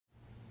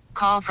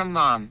Call from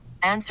mom.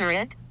 Answer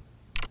it.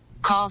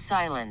 Call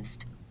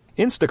silenced.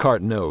 Instacart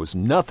knows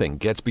nothing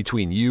gets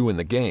between you and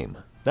the game.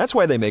 That's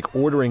why they make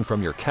ordering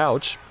from your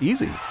couch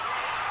easy.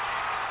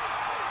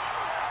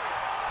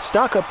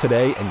 Stock up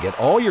today and get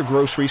all your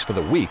groceries for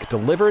the week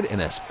delivered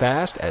in as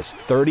fast as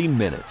 30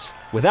 minutes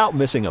without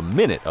missing a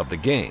minute of the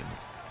game.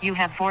 You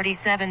have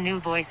 47 new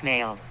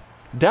voicemails.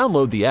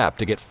 Download the app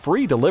to get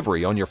free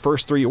delivery on your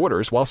first 3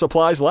 orders while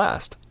supplies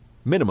last.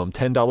 Minimum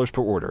 $10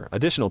 per order.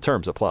 Additional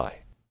terms apply.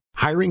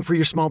 Hiring for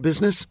your small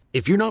business?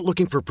 If you're not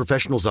looking for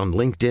professionals on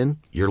LinkedIn,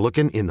 you're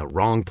looking in the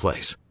wrong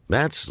place.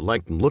 That's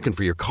like looking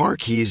for your car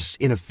keys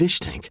in a fish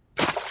tank.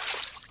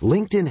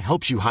 LinkedIn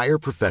helps you hire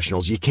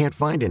professionals you can't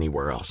find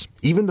anywhere else,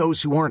 even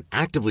those who aren't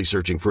actively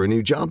searching for a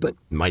new job but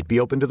might be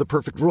open to the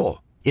perfect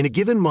role. In a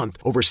given month,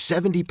 over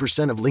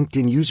 70% of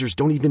LinkedIn users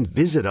don't even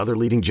visit other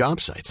leading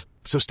job sites.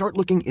 So start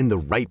looking in the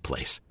right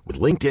place. With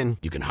LinkedIn,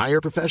 you can hire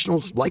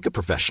professionals like a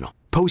professional.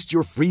 Post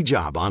your free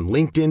job on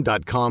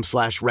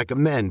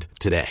linkedin.com/recommend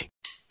today.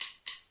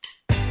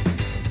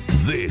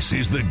 This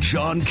is the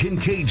John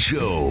Kincade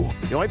Show.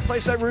 The only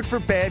place I root for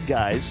bad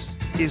guys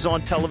is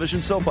on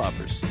television soap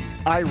operas.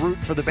 I root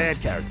for the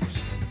bad characters.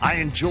 I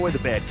enjoy the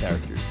bad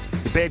characters.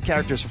 The bad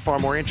characters are far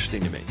more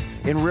interesting to me.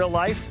 In real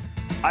life,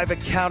 I've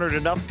encountered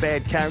enough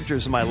bad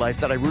characters in my life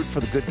that I root for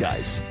the good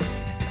guys.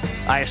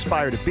 I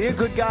aspire to be a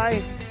good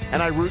guy,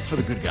 and I root for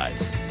the good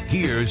guys.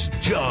 Here's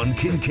John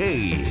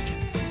Kincade.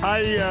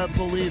 I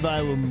believe I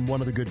am one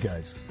of the good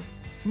guys.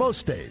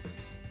 Most days.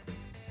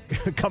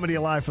 Coming to you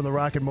live from the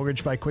Rocket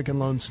Mortgage by Quicken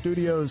Loans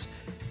studios.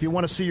 If you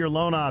want to see your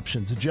loan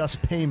options,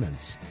 adjust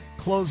payments,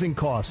 closing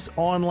costs,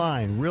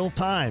 online, real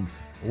time,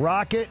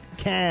 Rocket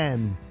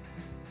can.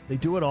 They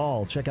do it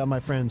all. Check out my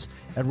friends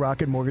at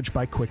Rocket Mortgage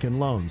by Quicken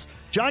Loans.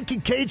 John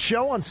Kincade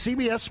Show on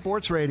CBS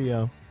Sports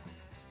Radio.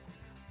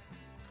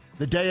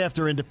 The day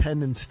after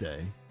Independence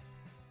Day.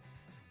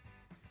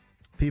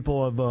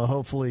 People have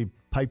hopefully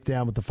piped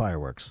down with the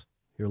fireworks.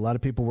 Here, a lot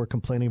of people were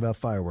complaining about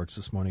fireworks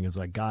this morning as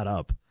I got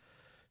up.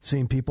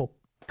 Seeing people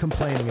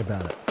complaining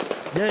about it.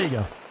 There you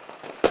go.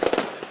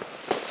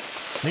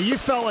 Now, you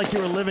felt like you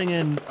were living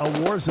in a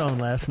war zone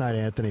last night,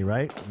 Anthony,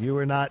 right? You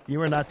were not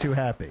too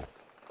happy.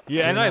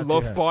 Yeah, and I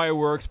love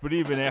fireworks, but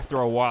even after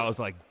a while, I was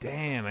like,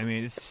 damn, I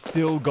mean, it's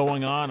still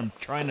going on. I'm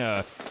trying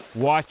to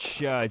watch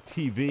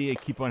TV. I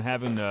keep on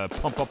having to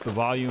pump up the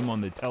volume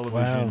on the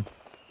television.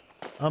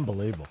 Wow.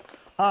 Unbelievable.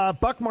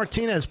 Buck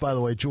Martinez, by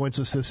the way, joins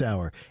us this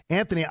hour.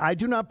 Anthony, I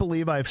do not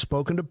believe I have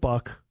spoken to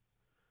Buck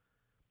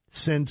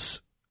since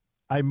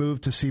I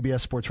moved to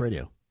CBS Sports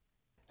Radio.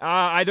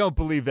 I don't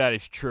believe that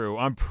is true.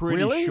 I'm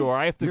pretty sure.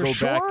 I have to go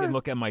back and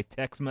look at my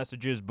text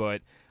messages,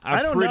 but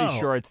I'm pretty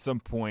sure at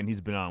some point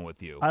he's been on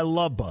with you. I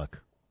love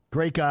Buck.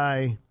 Great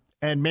guy.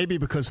 And maybe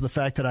because of the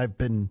fact that I've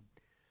been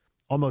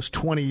almost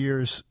 20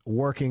 years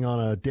working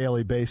on a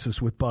daily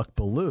basis with Buck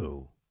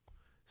Ballou.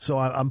 So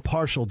I'm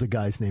partial to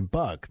guys named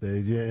Buck.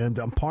 And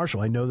I'm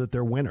partial. I know that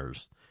they're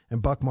winners.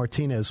 And Buck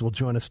Martinez will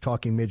join us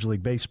talking Major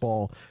League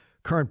Baseball,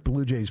 current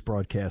Blue Jays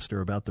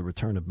broadcaster, about the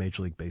return of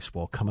Major League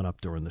Baseball coming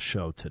up during the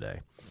show today.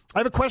 I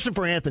have a question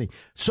for Anthony.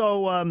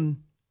 So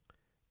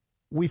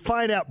we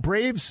find out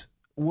Braves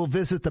will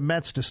visit the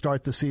Mets to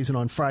start the season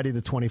on Friday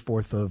the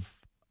 24th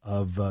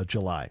of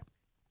July.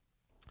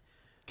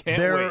 Can't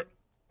wait.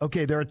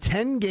 Okay, there are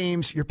 10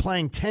 games. You're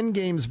playing 10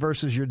 games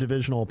versus your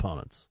divisional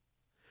opponents.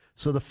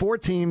 So the 4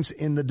 teams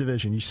in the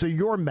division. So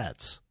your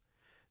Mets.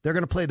 They're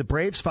going to play the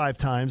Braves 5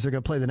 times. They're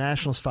going to play the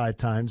Nationals 5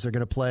 times. They're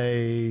going to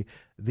play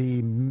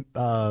the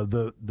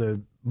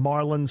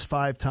Marlins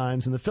 5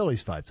 times and the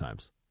Phillies 5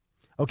 times.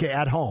 Okay,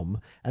 at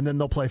home, and then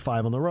they'll play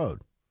 5 on the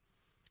road.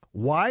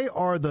 Why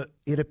are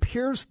it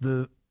appears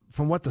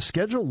from what the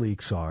schedule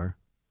leaks are,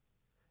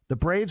 the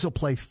Braves will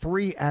play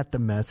 3 at the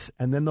Mets,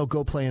 and then they'll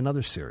go play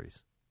another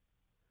series.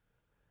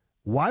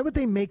 Why would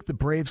they make the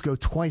Braves go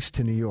twice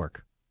to New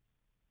York?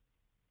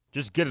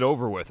 Just get it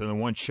over with in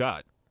one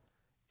shot.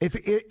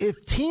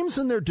 If teams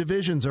in their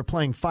divisions are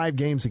playing 5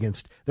 games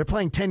they're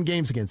playing 10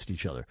 games against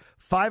each other,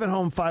 5 at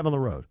home, 5 on the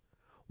road,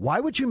 why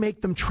would you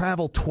make them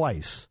travel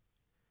twice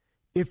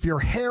if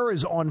your hair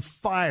is on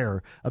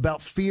fire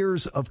about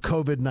fears of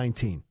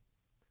COVID-19?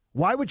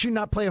 Why would you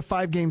not play a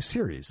 5-game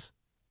series?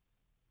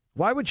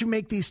 Why would you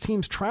make these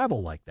teams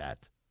travel like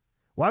that?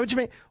 Why would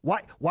you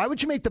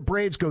make the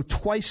Braves go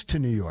twice to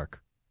New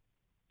York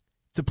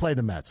to play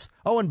the Mets?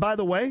 Oh, and by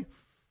the way,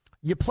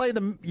 you play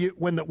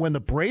when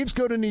the Braves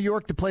go to New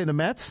York to play the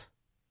Mets,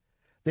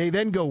 they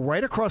then go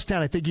right across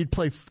town. I think you'd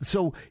play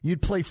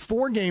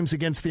 4 games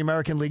against the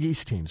American League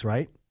East teams,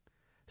 right?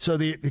 So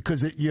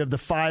because you have the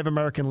 5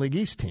 American League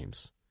East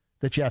teams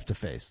that you have to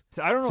face.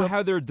 So I don't know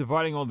how they're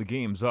dividing all the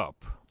games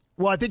up.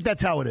 Well, I think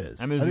that's how it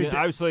is. I mean,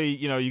 obviously,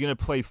 you're going to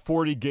play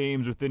 40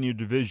 games within your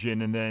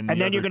division, and then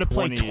you're going to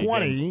play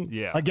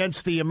 20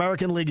 against the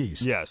American League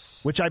East.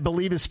 Yes, which I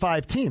believe is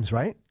 5 teams,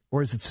 right?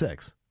 Or is it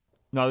 6?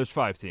 No, there's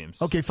 5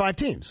 teams. Okay, 5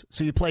 teams.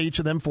 So you play each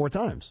of them 4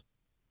 times.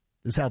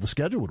 This is how the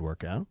schedule would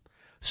work out.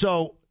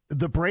 So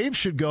the Braves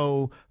should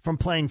go from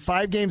playing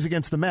 5 games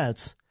against the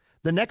Mets.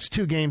 The next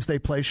 2 games they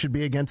play should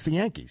be against the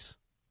Yankees.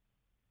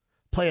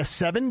 play a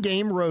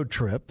 7-game road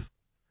trip,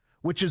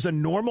 which is a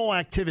normal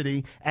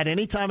activity at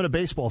any time in a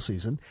baseball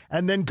season,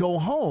 and then go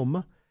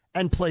home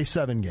and play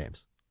 7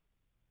 games.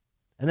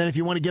 And then if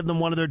you want to give them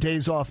one of their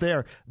days off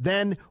there,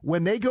 then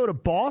when they go to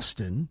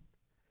Boston,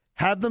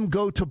 have them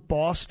go to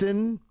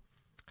Boston,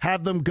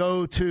 have them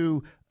go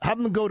to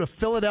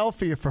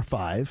Philadelphia for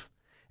 5,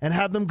 and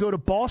have them go to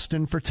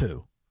Boston for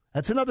 2.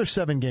 That's another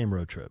 7-game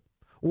road trip.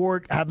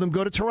 Or have them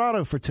go to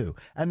Toronto for 2,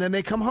 and then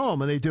they come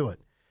home and they do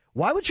it.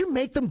 Why would you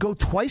make them go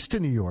twice to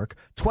New York,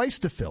 twice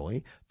to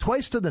Philly,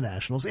 twice to the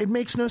Nationals? It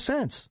makes no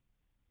sense.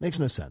 Makes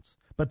no sense.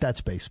 But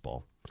that's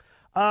baseball.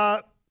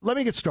 Let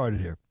me get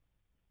started here.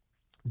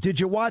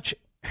 Did you watch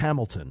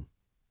Hamilton,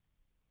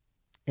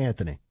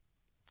 Anthony?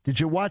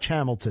 Did you watch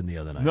Hamilton the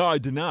other night? No, I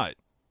did not.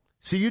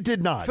 So you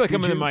did not. I feel like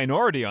I'm in the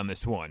minority on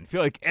this one. I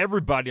feel like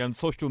everybody on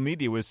social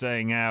media was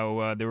saying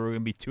how they were going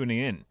to be tuning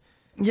in.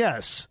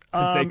 Yes.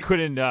 Since they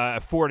couldn't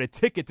afford a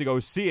ticket to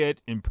go see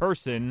it in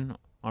person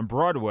on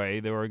Broadway,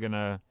 they were going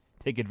to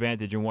take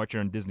advantage and watch it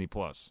on Disney+.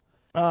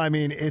 I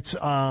mean, it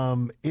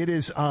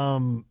is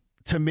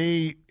to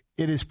me,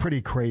 it is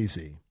pretty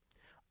crazy.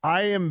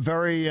 I'm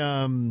very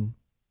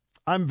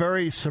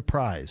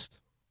surprised.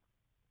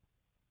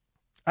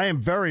 I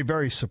am very,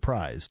 very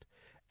surprised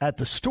at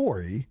the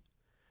story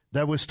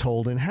that was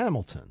told in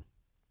Hamilton.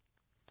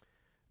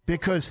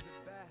 Because,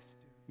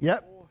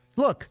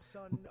 look,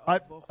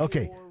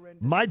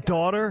 my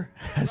daughter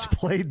has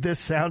played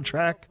this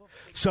soundtrack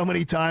so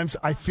many times,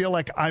 I feel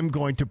like I'm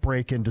going to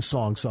break into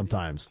song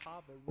sometimes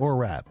or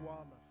rap.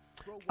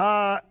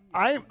 What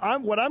I'm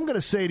going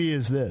to say to you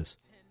is this.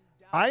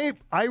 I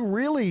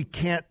really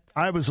can't.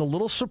 I was a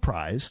little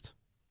surprised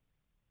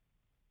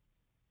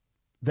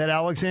that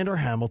Alexander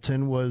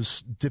Hamilton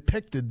was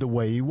depicted the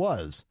way he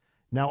was.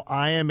 Now,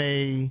 I am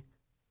a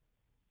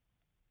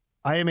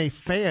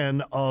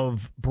fan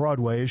of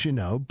Broadway, as you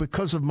know,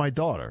 because of my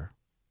daughter.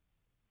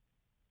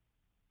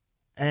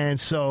 And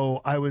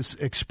so I was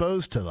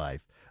exposed to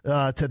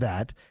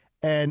that.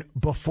 And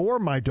before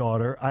my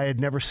daughter, I had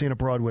never seen a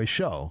Broadway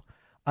show.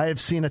 I have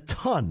seen a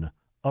ton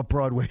of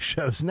Broadway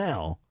shows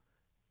now.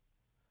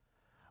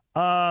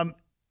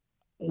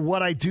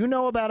 What I do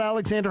know about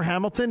Alexander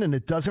Hamilton, and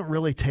it doesn't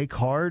really take a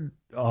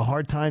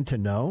hard time to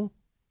know,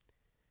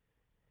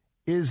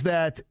 is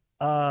that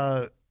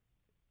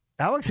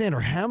Alexander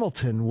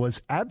Hamilton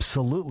was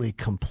absolutely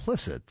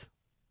complicit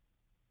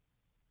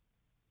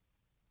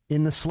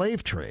in the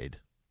slave trade.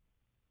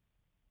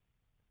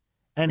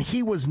 And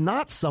he was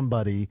not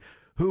somebody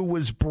who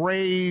was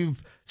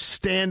brave,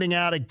 standing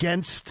out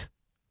against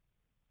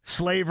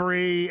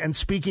slavery and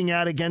speaking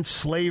out against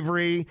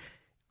slavery.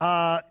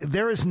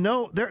 There is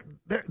no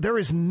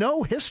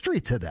history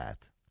to that.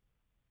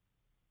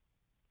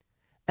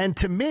 And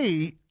to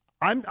me,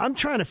 I'm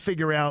trying to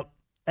figure out,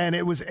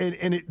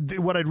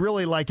 what I'd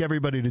really like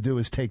everybody to do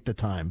is take the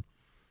time.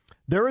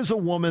 There is a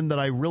woman that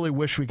I really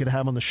wish we could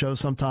have on the show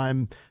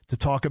sometime to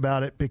talk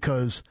about it,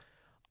 because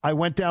I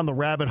went down the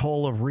rabbit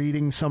hole of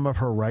reading some of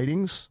her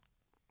writings.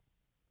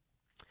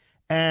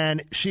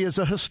 And she is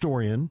a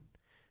historian.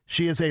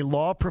 She is a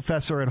law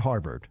professor at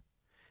Harvard.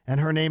 And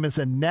her name is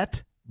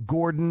Annette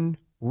Gordon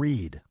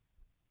Reed.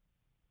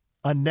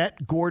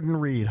 Annette Gordon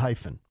Reed,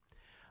 hyphen.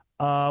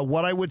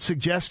 What I would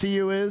suggest to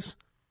you is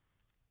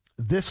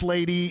this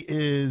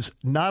lady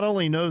not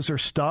only knows her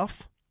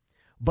stuff,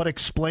 but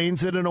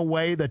explains it in a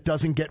way that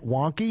doesn't get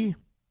wonky.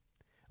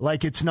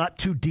 Like, it's not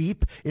too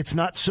deep. It's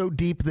not so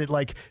deep that,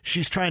 like,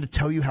 she's trying to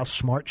tell you how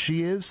smart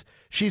she is.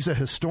 She's a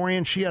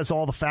historian. She has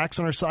all the facts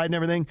on her side and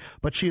everything,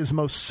 but she is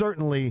most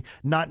certainly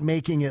not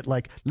making it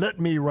like, let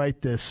me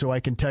write this so I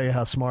can tell you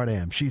how smart I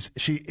am. She's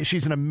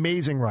an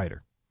amazing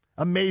writer.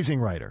 Amazing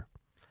writer.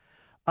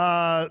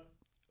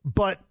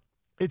 But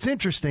it's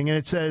interesting, and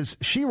it says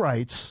she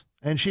writes,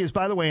 and she is,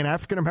 by the way, an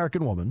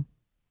African-American woman,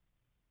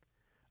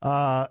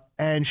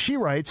 and she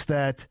writes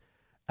that,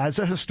 as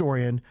a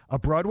historian, a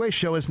Broadway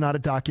show is not a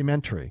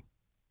documentary.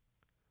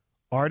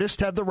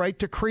 Artists have the right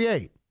to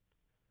create,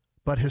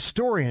 but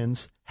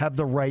historians have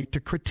the right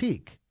to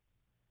critique.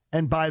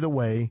 And by the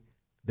way,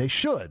 they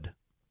should.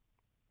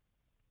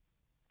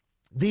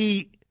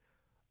 The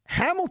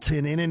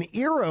Hamilton, in an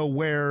era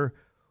where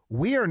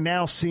we are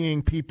now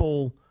seeing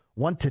people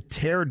want to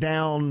tear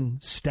down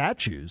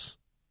statues,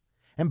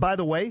 and by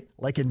the way,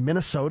 like in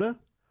Minnesota,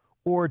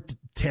 or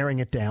tearing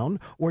it down,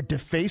 or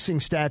defacing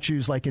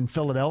statues like in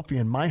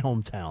Philadelphia, in my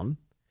hometown,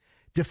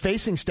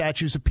 defacing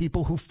statues of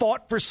people who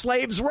fought for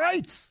slaves'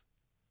 rights.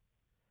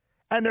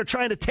 And they're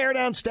trying to tear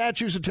down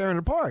statues and tear it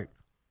apart.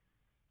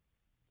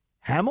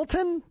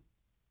 Hamilton?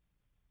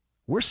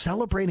 We're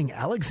celebrating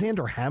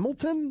Alexander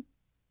Hamilton?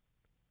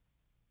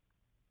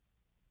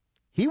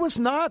 He was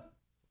not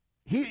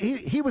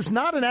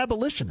an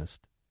abolitionist.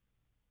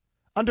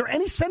 Under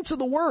any sense of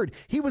the word,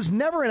 he was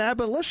never an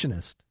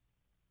abolitionist.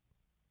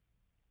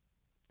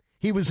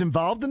 He was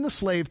involved in the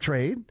slave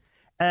trade,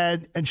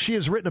 and she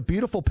has written a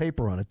beautiful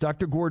paper on it.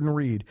 Dr. Gordon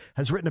Reed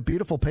has written a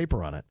beautiful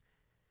paper on it.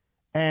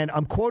 And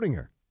I'm quoting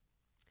her.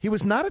 He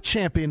was not a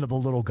champion of the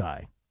little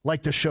guy,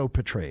 like the show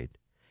portrayed.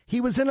 He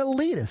was an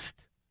elitist.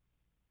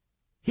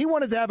 He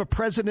wanted to have a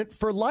president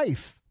for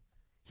life.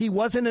 He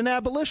wasn't an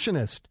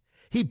abolitionist.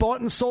 He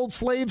bought and sold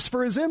slaves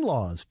for his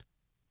in-laws.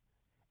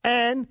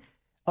 And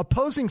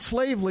opposing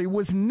slavery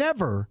was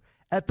never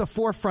at the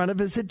forefront of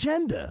his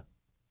agenda.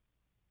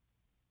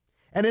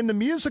 And in the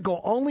musical,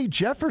 only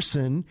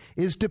Jefferson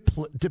is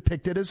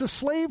depicted as a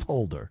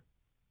slaveholder.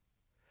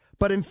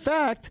 But in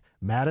fact,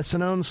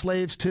 Madison owned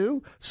slaves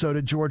too. So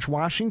did George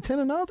Washington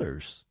and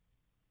others.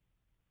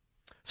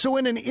 So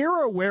in an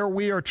era where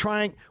we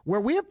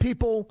have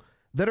people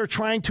that are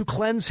trying to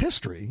cleanse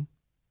history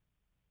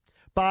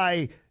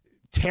by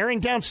tearing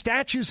down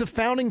statues of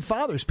founding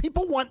fathers,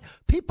 people want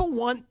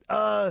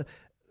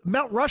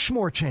Mount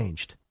Rushmore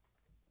changed.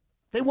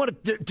 They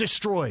want it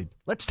destroyed.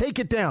 Let's take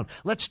it down.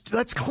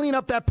 Let's clean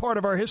up that part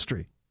of our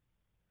history.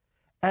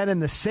 And in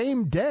the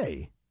same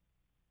day,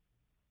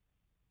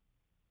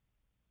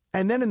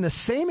 and then in the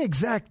same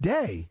exact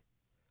day,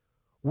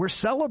 we're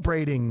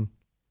celebrating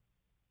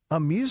a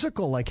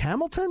musical like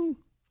Hamilton,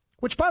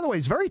 which, by the way,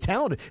 is very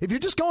talented. If you're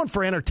just going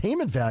for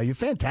entertainment value,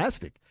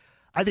 fantastic.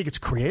 I think it's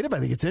creative. I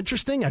think it's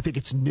interesting. I think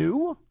it's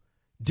new,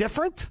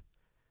 different.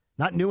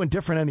 Not new and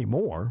different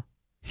anymore.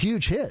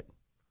 Huge hit.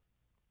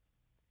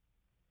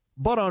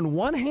 But on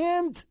one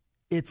hand,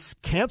 it's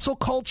cancel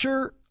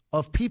culture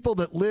of people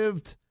that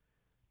lived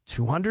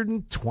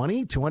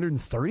 220,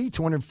 230,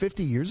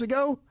 250 years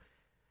ago.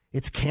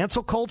 It's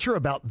cancel culture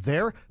about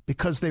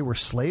because they were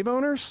slave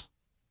owners.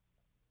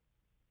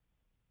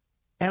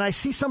 And I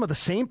see some of the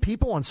same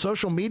people on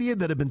social media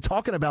that have been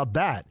talking about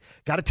that.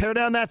 Got to tear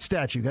down that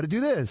statue. Got to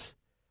do this.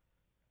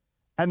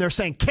 And they're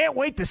saying, can't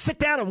wait to sit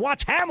down and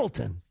watch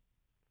Hamilton.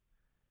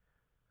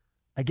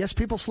 I guess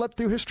people slept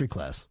through history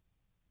class.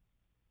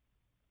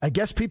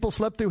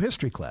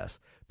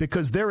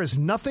 Because there is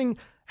nothing.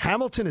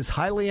 Hamilton is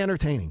highly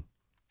entertaining,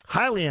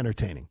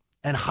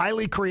 and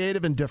highly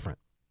creative and different.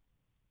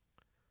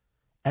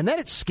 And then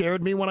it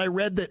scared me when I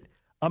read that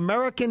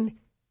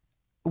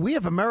we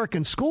have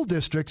American school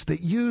districts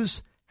that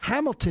use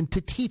Hamilton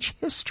to teach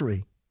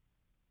history.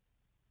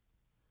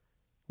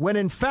 When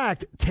in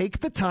fact, take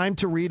the time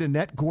to read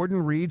Annette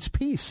Gordon Reed's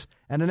piece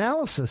and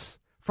analysis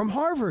from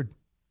Harvard.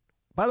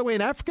 By the way,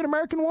 an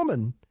African-American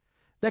woman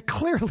that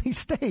clearly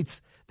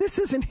states this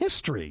isn't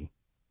history.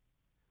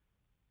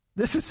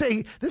 This is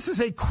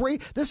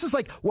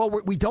like, well,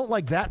 we don't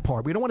like that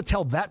part. We don't want to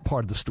tell that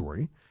part of the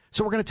story.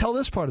 So we're going to tell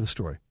this part of the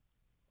story.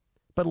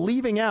 But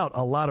leaving out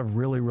a lot of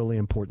really, really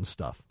important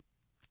stuff.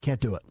 Can't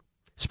do it.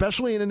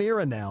 Especially in an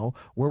era now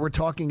where we're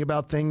talking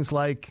about things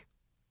like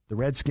the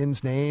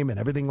Redskins name and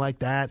everything like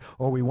that,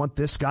 or we want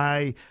this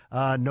guy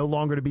no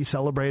longer to be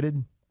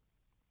celebrated.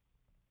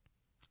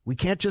 We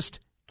can't just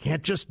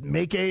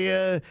make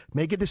a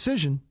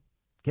decision.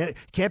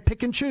 Can't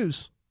pick and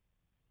choose.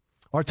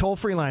 Our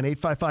toll-free line,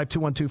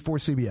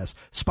 855-212-4CBS,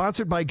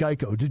 sponsored by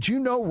Geico. Did you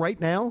know right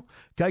now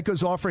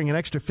Geico's offering an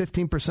extra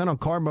 15% on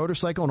car,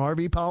 motorcycle, and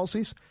RV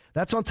policies?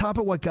 That's on top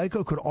of what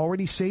Geico could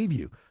already save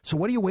you. So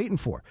what are you waiting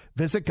for?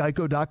 Visit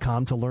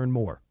geico.com to learn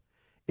more.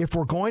 If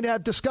we're going to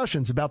have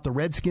discussions about the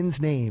Redskins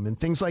name and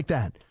things like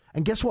that,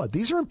 and guess what?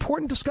 These are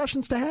important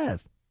discussions to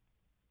have.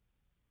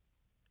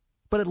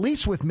 But at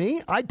least with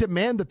me, I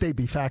demand that they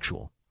be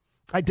factual.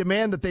 I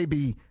demand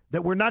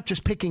that we're not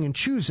just picking and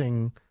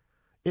choosing.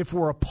 If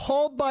we're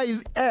appalled by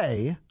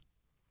A,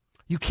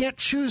 you can't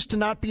choose to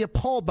not be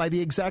appalled by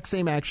the exact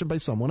same action by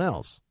someone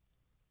else.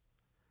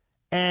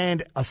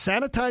 And a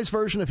sanitized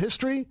version of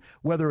history,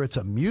 whether it's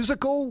a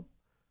musical,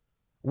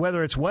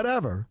 whether it's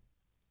whatever,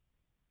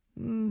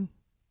 I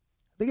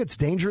think it's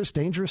dangerous.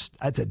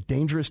 That's a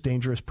dangerous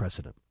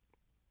precedent.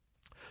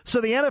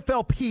 So the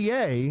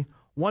NFLPA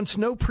wants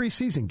no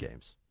preseason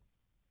games.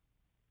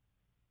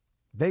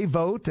 They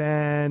vote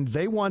and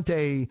they want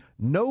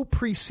no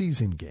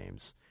preseason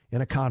games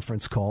in a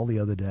conference call the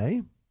other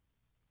day.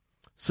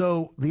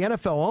 So the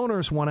NFL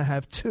owners want to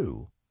have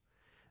two.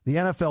 The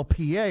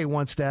NFLPA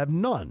wants to have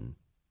none.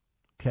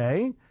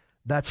 Okay?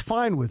 That's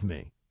fine with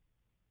me.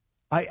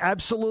 I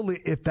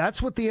absolutely, if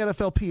that's what the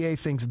NFLPA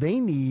thinks they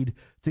need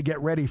to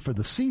get ready for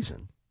the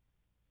season,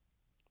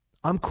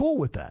 I'm cool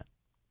with that.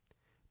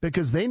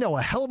 Because they know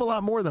a hell of a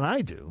lot more than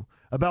I do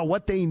about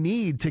what they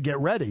need to get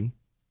ready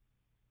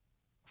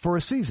for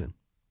a season.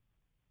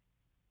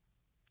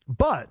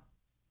 But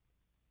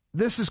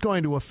this is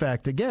going to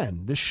affect,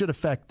 again, this should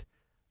affect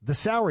the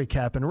salary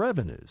cap and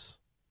revenues.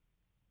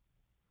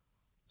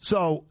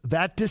 So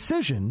that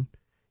decision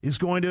is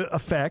going to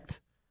affect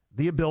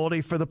the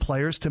ability for the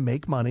players to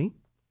make money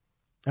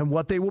and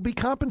what they will be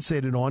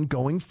compensated on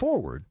going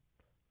forward.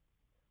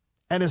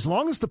 And as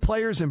long as the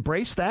players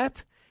embrace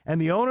that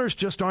and the owners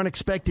just aren't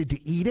expected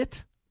to eat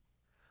it,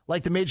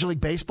 like the Major League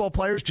Baseball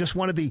players just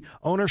wanted the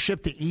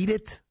ownership to eat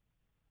it,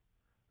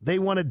 they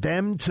wanted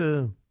them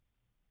to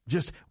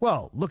just,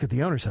 well, look at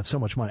the owners have so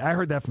much money. I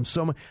heard that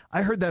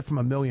from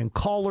a million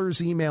callers,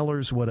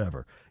 emailers,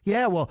 whatever.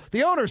 Yeah, well,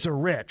 the owners are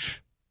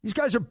rich. These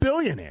guys are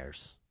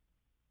billionaires.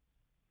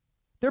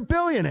 They're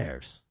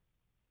billionaires.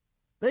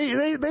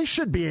 They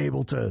should be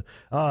able to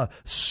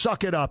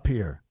suck it up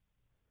here.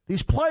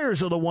 These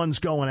players are the ones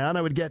going out.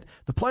 I would get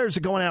the players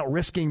are going out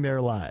risking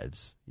their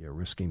lives. Yeah,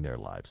 risking their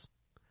lives.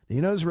 You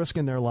know who's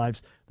risking their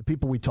lives? The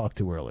people we talked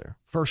to earlier.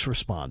 First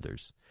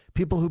responders.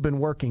 People who've been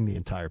working the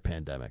entire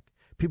pandemic.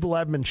 People who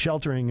have been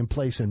sheltering in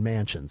place in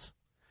mansions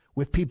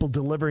with people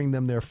delivering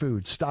them their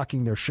food,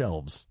 stocking their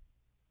shelves.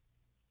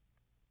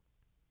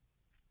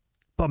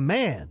 But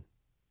man,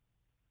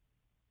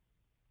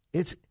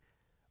 it's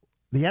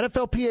the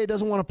NFLPA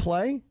doesn't want to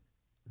play.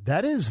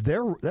 That's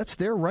their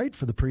right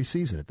for the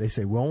preseason. If they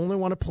say we only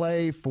want to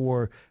play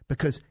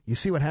because you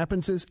see what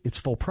happens is it's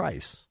full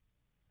price.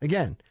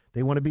 Again,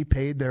 they want to be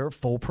paid their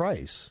full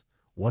price.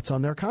 What's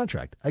on their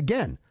contract?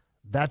 Again,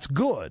 that's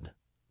good.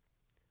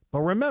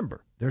 But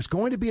remember, there's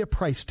going to be a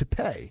price to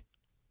pay.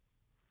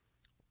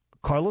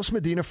 Carlos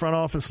Medina, front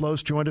office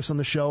Lowe's, joined us on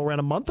the show around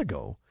a month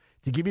ago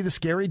to give you the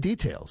scary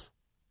details.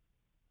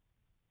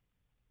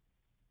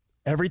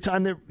 Every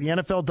time the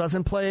NFL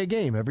doesn't play a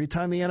game, every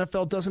time the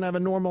NFL doesn't have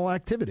a normal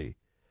activity,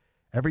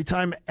 every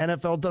time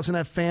NFL doesn't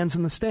have fans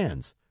in the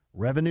stands,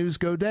 revenues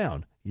go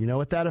down. You know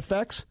what that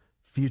affects?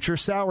 Future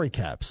salary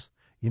caps.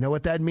 You know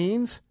what that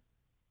means?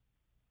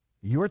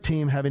 Your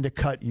team having to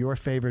cut your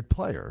favorite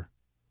player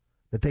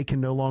that they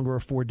can no longer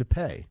afford to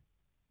pay.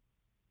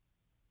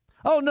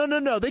 Oh,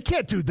 no. They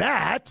can't do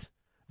that.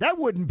 That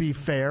wouldn't be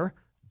fair.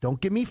 Don't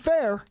give me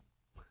fair.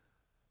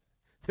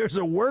 There is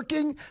a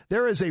working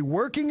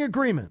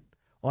agreement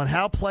on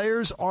how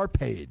players are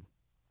paid,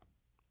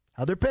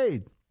 how they're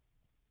paid.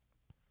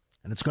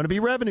 And it's going to be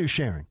revenue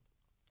sharing.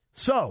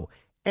 So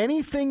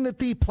anything that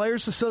the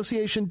Players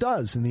Association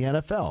does in the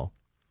NFL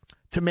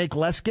to make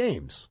less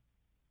games,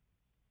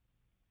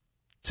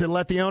 to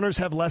let the owners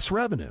have less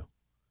revenue,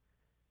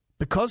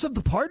 because of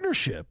the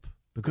partnership,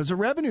 because of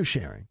revenue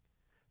sharing,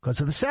 because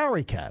of the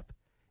salary cap,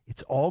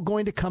 it's all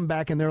going to come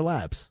back in their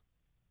laps.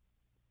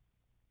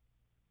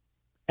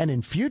 And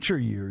in future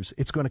years,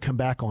 it's going to come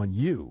back on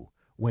you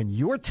when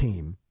your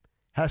team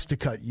has to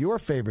cut your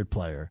favorite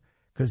player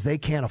because they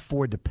can't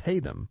afford to pay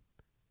them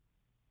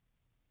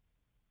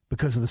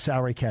because of the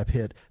salary cap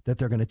hit that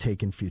they're going to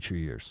take in future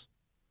years.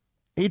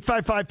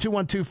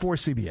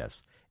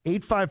 855-212-4CBS.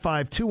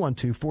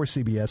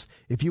 855-212-4CBS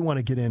if you want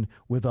to get in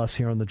with us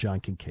here on the John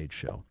Kincade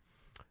Show.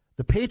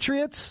 The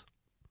Patriots,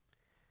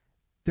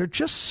 they're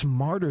just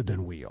smarter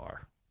than we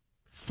are.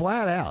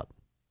 Flat out.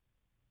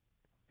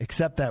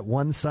 Except that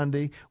one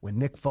Sunday when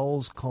Nick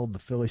Foles called the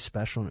Philly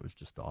special, and it was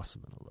just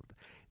awesome, and I loved it.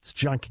 It's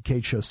John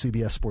Kincade Show,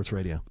 CBS Sports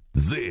Radio.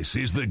 This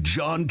is the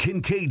John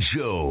Kincade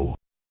Show.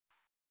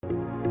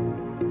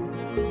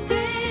 Dance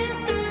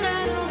the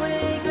night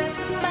away, grab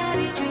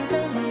somebody, drink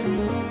a little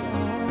more.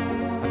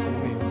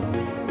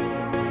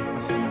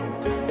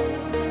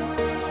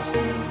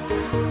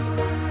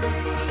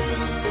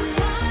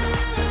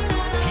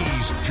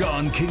 He's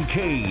John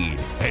Kincade,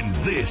 and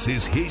this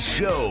is his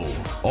show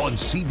on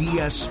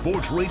CBS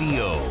Sports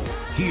Radio.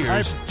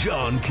 Here's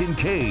John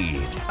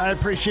Kincade. I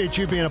appreciate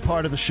you being a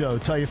part of the show.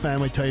 Tell your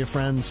family, tell your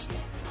friends.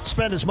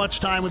 Spend as much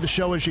time with the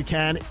show as you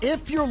can.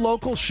 If your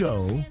local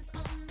show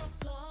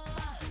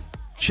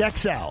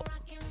checks out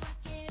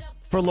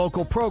for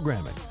local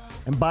programming.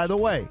 And by the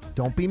way,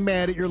 don't be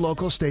mad at your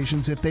local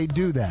stations if they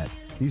do that.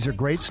 These are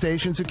great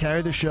stations who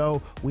carry the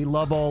show. We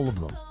love all of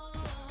them.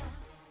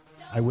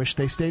 I wish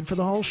they stayed for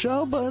the whole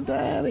show, but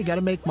they got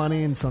to make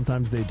money, and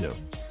sometimes they do.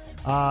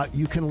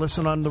 You can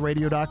listen on the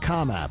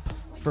radio.com app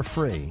for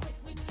free.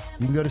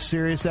 You can go to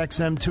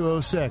SiriusXM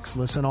 206,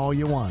 listen all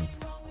you want.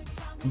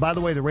 And by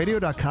the way, the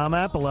radio.com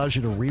app allows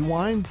you to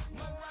rewind,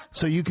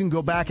 so you can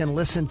go back and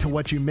listen to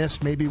what you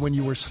missed maybe when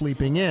you were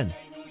sleeping in.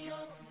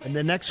 And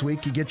then next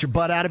week, you get your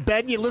butt out of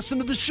bed and you listen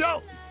to the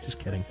show. Just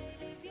kidding.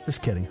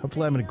 Just kidding.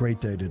 Hopefully I'm having a great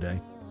day today.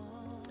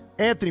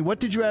 Anthony, what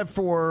did you have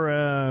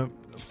for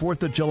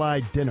 4th of July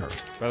dinner?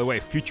 By the way,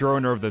 future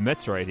owner of the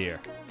Mets right here.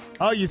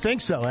 Oh, you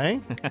think so, eh?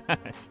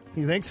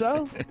 You think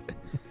so?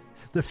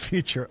 The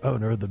future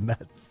owner of the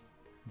Mets.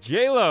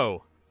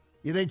 J-Lo.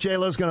 You think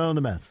J-Lo's going to own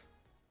the Mets?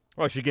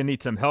 Well, she's going to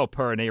need some help.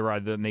 Her and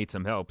A-Rod need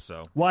some help.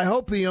 So. Well, I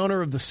hope the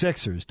owner of the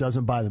Sixers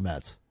doesn't buy the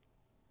Mets.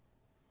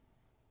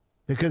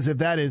 Because if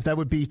that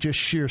would be just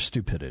sheer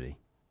stupidity.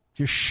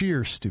 Just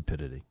sheer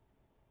stupidity.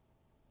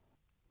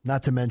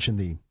 Not to mention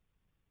the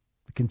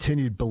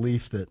continued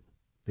belief that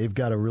they've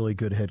got a really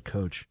good head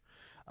coach.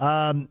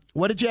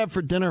 What did you have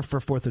for dinner for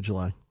 4th of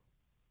July?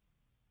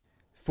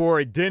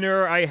 For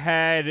dinner, I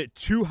had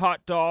 2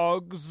 hot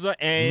dogs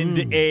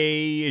and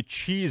a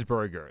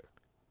cheeseburger.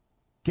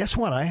 Guess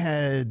what? I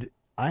had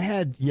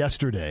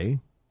yesterday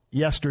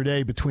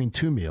between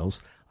 2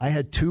 meals, I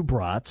had 2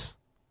 brats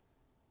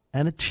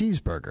and a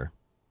cheeseburger.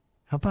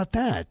 How about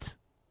that?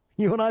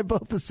 You and I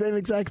both the same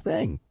exact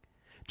thing.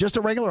 Just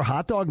a regular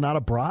hot dog, not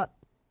a brat?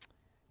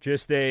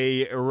 Just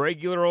a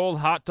regular old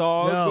hot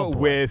dog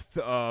with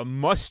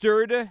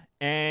mustard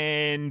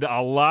and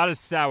a lot of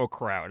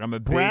sauerkraut. I'm a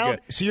big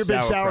so you're a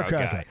big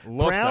sauerkraut guy.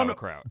 Love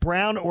sauerkraut.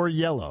 Brown or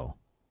yellow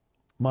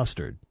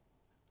mustard?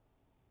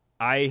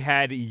 I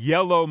had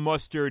yellow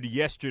mustard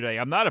yesterday.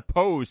 I'm not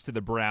opposed to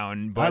the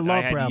brown, but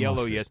I had brown yellow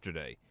mustard.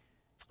 yesterday.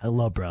 I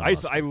love brown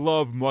mustard. I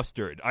love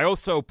mustard. I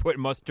also put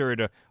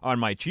mustard on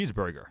my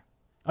cheeseburger.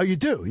 Oh, you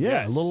do? Yeah,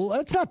 Yes. a little.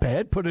 That's not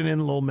bad. Put it in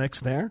a little mix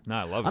there. No,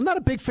 I love it. I'm not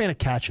a big fan of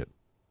ketchup.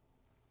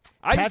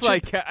 I just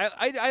like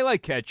I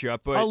like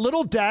ketchup, but a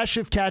little dash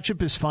of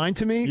ketchup is fine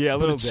to me. Yeah, a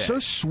little but it's so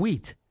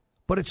sweet.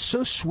 But it's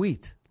so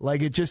sweet.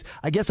 Like it just.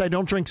 I guess I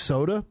don't drink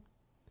soda.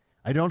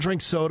 I don't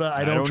drink soda.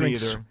 I don't drink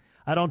either.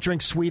 I don't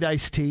drink sweet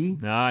iced tea.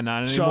 No,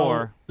 not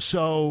anymore.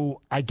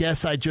 So I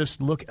guess I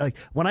just look like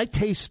when I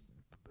taste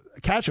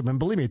ketchup, and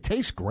believe me, it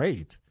tastes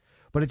great,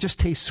 but it just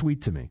tastes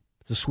sweet to me.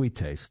 It's a sweet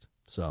taste.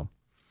 So,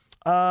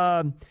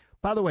 by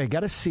the way,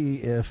 got to see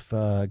if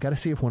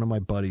one of my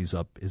buddies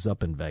is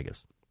up in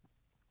Vegas,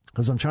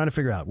 because I'm trying to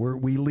figure out where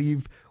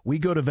we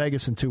go to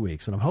Vegas in 2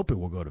 weeks, and I'm hoping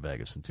we'll go to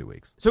Vegas in 2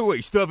 weeks. So wait,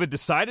 you still haven't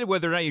decided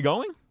whether or not you're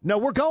going? No,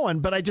 we're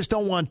going, but I just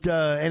don't want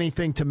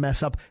anything to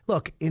mess up.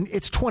 Look,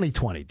 it's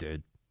 2020,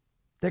 dude.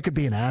 There could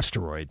be an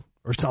asteroid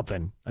or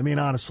something. I mean,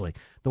 honestly,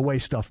 the way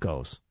stuff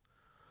goes.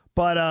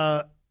 But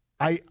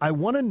I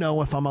want to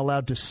know if I'm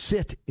allowed to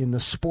sit in the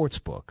sports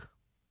book.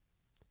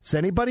 So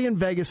anybody in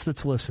Vegas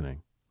that's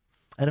listening,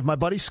 and if my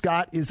buddy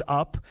Scott is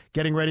up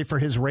getting ready for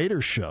his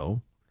Raiders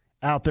show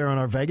out there on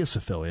our Vegas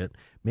affiliate,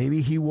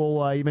 maybe he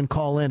will even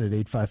call in at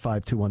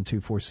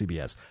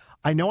 855-212-4CBS.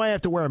 I know I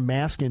have to wear a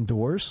mask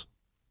indoors,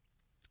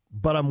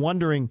 but I'm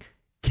wondering,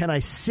 can I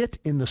sit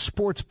in the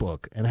sports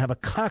book and have a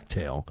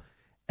cocktail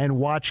and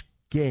watch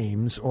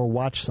games or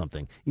watch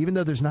something, even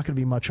though there's not going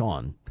to be much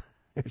on?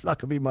 There's not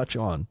going to be much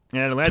on.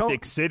 And in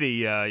Atlantic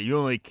City,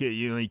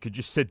 you could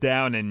just sit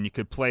down and you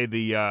could play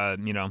the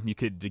you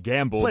could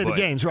gamble, play the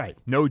games, right?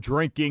 No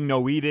drinking,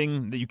 no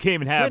eating. You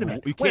can't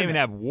even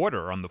have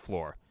water on the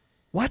floor.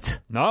 What?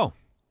 No.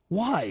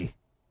 Why?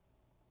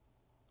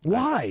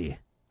 Why?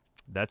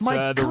 That's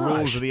the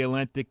rules of the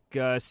Atlantic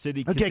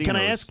City casinos. Okay, can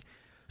I ask?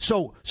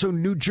 So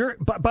New Jersey.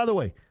 By the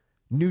way,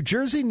 New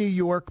Jersey, New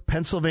York,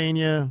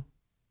 Pennsylvania,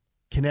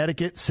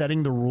 Connecticut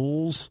setting the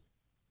rules.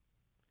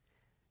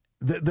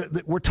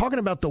 We're talking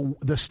about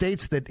the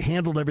states that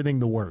handled everything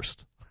the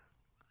worst.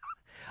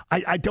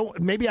 I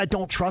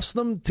don't trust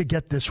them to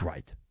get this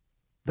right.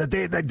 That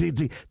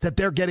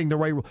they're getting the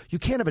right rule. You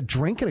can't have a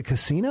drink at a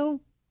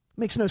casino?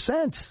 Makes no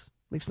sense.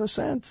 Makes no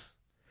sense.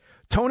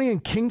 Tony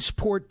in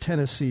Kingsport,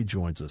 Tennessee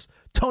joins us.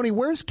 Tony,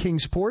 where's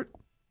Kingsport?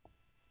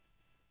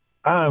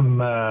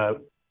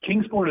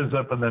 Kingsport is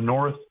up in the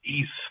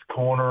northeast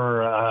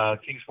corner,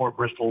 Kingsport,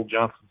 Bristol,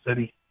 Johnson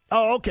City.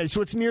 Oh, okay.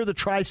 So it's near the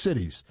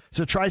Tri-Cities.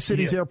 So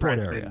Tri-Cities Airport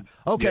area.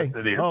 Okay. Yes,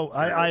 it is.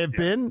 I have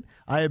been.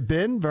 I have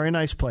been. Very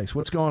nice place.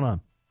 What's going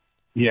on?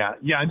 Yeah.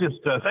 I just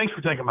thanks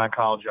for taking my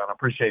call, John. I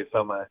appreciate it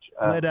so much.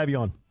 Glad to have you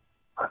on.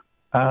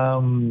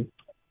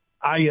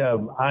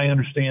 I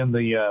understand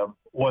the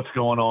what's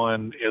going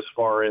on as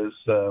far as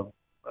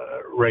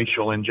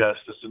racial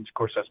injustice, and of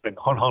course that's been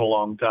going on a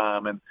long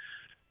time, and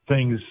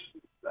things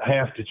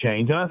have to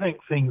change, and I think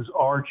things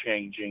are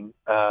changing.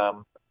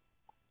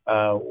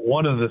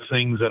 One of the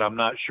things that I'm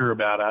not sure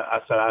about, I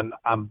said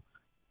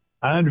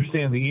I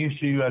understand the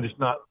issue. I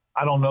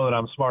don't know that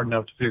I'm smart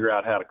enough to figure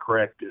out how to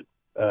correct it.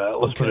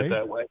 Let's put it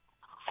that way.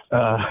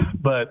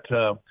 But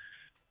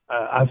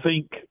I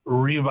think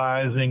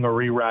revising or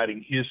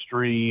rewriting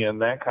history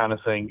and that kind of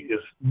thing is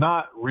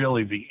not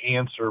really the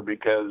answer,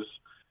 because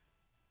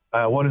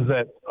what is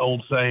that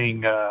old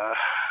saying? I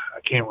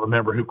can't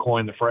remember who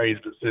coined the phrase,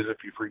 but it says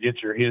if you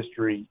forget your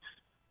history,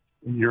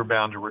 you're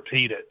bound to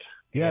repeat it.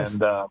 Yes.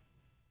 And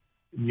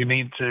you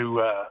need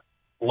to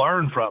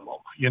learn from them.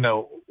 You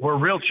know, where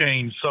real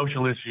change,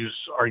 social issues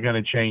are going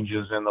to change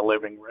is in the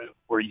living room,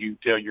 where you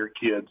tell your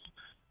kids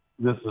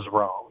this is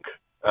wrong.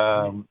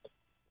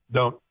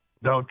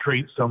 Don't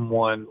treat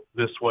someone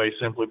this way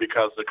simply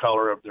because the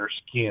color of their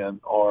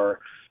skin or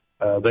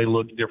they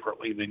look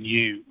differently than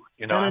you.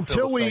 You know, and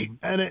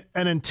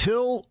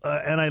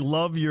I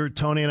love your,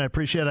 Tony, and I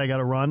appreciate it. I got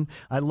to run.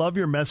 I love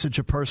your message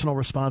of personal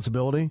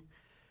responsibility,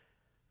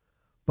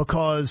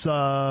 because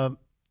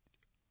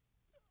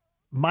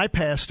my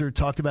pastor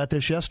talked about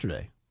this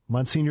yesterday.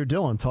 Monsignor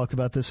Dillon talked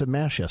about this at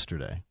Mass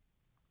yesterday.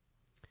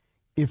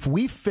 If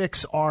we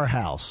fix our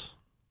house,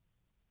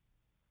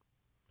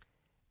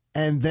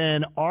 and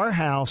then our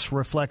house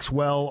reflects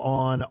well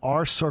on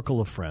our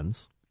circle of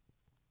friends,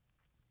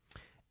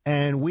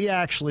 and we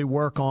actually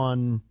work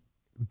on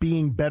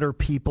being better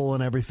people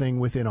and everything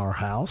within our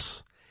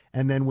house,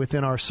 and then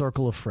within our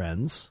circle of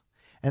friends,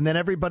 and then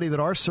everybody that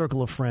our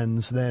circle of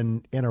friends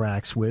then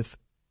interacts with,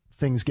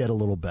 things get a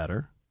little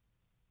better.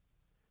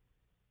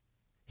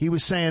 He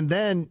was saying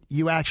then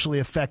you actually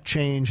affect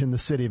change in the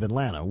city of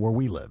Atlanta, where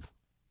we live.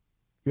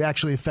 You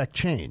actually affect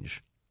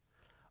change.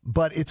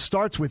 But it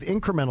starts with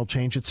incremental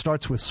change. It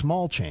starts with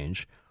small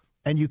change,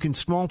 and you can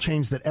small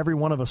change that every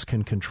one of us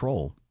can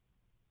control.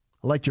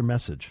 I liked your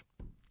message.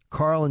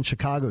 Carl in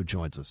Chicago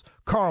joins us.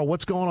 Carl,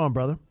 what's going on,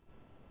 brother?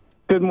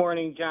 Good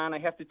morning, John. I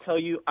have to tell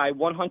you, I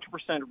 100%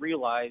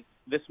 realized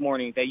this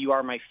morning that you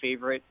are my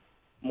favorite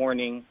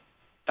morning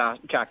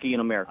jockey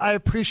in America. I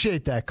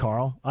appreciate that,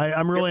 Carl.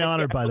 I'm really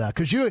honored by that,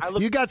 because you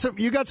got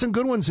some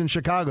good ones in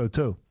Chicago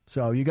too.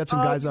 So you got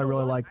some guys I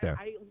really like there.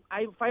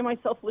 I find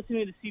myself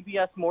listening to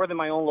CBS more than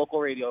my own local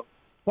radio.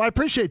 Well, I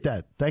appreciate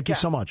that. Thank you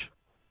so much.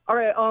 All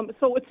right,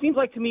 so it seems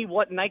like to me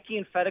what Nike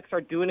and FedEx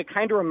are doing, it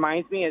kind of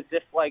reminds me as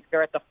if like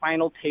they're at the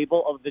final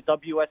table of the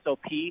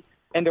WSOP,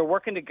 and they're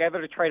working together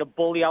to try to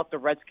bully out the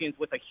Redskins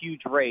with a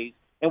huge raise.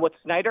 And what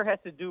Snyder has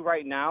to do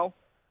right now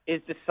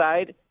is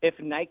decide if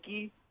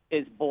Nike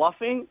is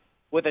bluffing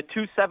with a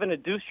 2-7 a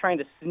deuce trying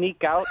to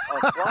sneak out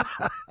a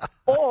flush,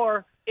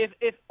 or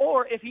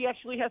if he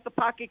actually has the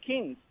pocket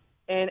kings.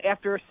 And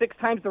after 6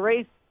 times the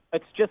raise,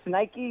 it's just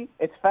Nike,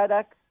 it's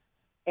FedEx,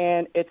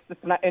 and it's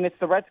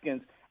the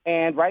Redskins.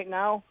 And right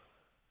now,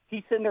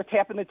 he's sitting there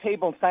tapping the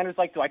table, and Snyder's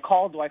like, do I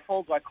call, do I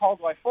fold, do I call,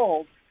 do I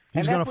fold?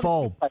 He's going to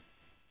fold.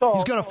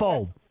 He's going to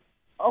fold.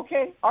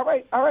 Okay, all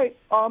right.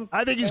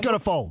 I think he's going to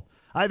fold.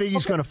 Going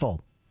to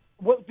fold.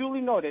 Well,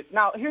 duly noted.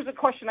 Now, here's a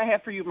question I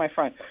have for you, my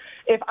friend.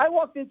 If I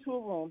walked into a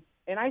room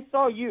and I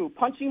saw you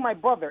punching my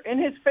brother in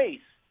his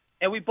face,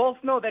 and we both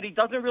know that he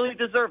doesn't really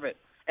deserve it,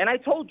 and I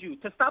told you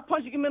to stop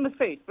punching him in the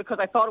face because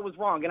I thought it was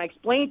wrong, and I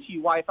explained to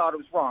you why I thought it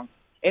was wrong,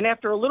 and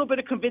after a little bit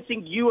of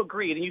convincing, you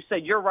agreed, and you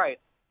said, you're right,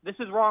 this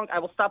is wrong, I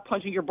will stop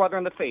punching your brother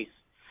in the face.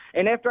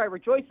 And after I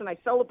rejoice and I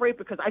celebrate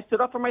because I stood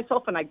up for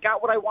myself and I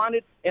got what I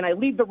wanted, and I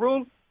leave the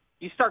room,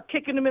 you start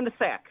kicking him in the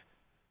sack.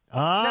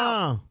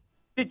 Ah.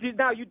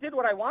 Now, you did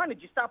what I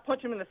wanted. You stopped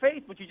punching him in the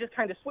face, but you just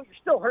kind of switched. You're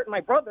still hurting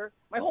my brother.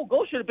 My whole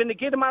goal should have been to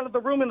get him out of the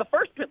room in the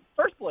first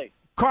place.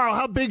 Carl,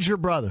 how big's your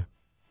brother?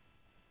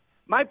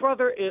 My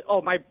brother is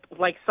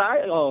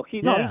size.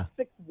 He's 6'1",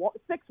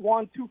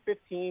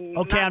 215.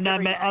 Okay,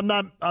 I'm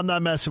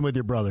not messing with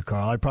your brother,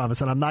 Carl. I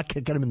promise, and I'm not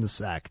kicking him in the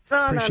sack.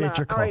 Appreciate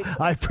your call.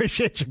 Right. I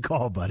appreciate your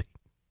call, buddy.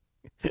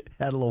 Had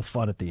a little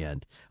fun at the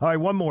end. All right,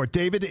 one more.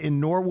 David in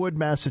Norwood,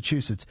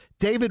 Massachusetts.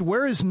 David,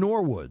 where is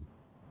Norwood?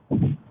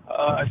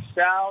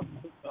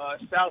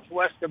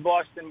 Southwest of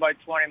Boston by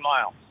 20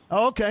 miles.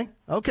 Oh, okay.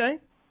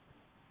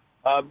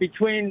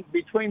 Between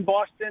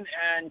Boston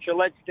and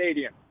Gillette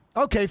Stadium.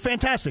 Okay,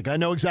 fantastic. I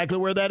know exactly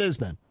where that is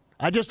then.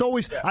 I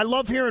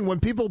love hearing when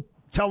people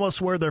tell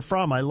us where they're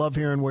from. I love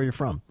hearing where you're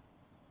from.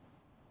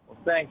 Well,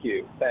 thank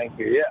you.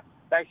 Yeah,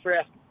 thanks for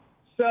asking.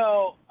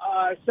 So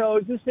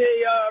is this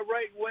a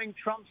right-wing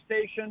Trump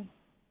station?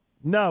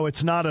 No,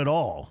 it's not at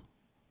all.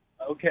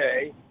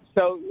 Okay.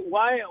 So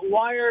why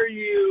are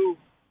you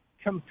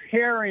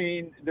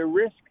comparing the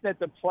risk that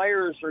the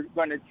players are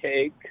going to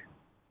take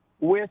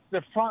with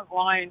the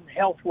frontline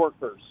health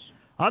workers?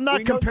 I'm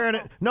not comparing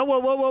it. No,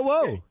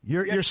 whoa.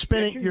 You're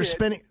spinning. Yes, you're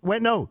spinning.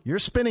 Wait, no, you're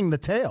spinning the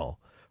tail.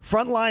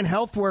 Frontline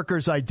health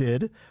workers, I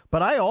did,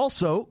 but I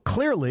also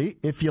clearly,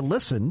 if you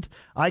listened,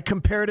 I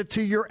compared it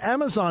to your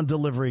Amazon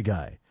delivery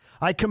guy.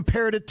 I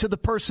compared it to the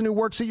person who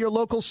works at your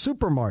local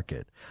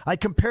supermarket. I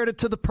compared it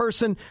to the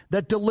person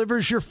that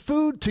delivers your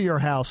food to your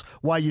house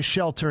while you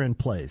shelter in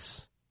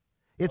place.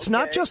 It's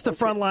not just the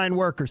frontline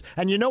workers.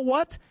 And you know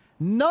what?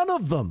 None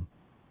of them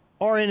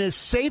are in as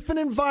safe an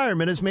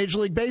environment as Major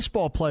League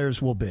Baseball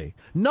players will be.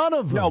 None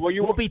of them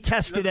will be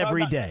tested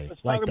every day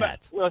like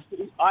that. Well,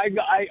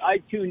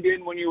 I tuned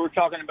in when you were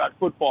talking about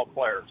football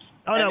players.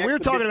 Oh no, we were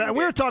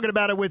talking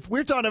about it with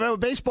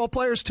baseball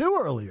players too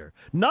earlier.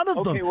 None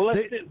of them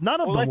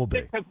will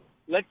be.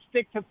 Let's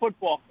stick to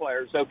football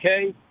players,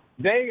 okay?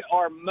 They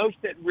are most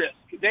at risk.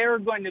 They are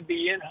going to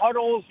be in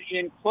huddles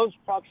in close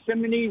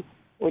proximity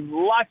with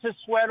lots of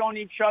sweat on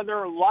each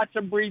other, lots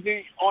of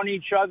breathing on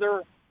each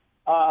other.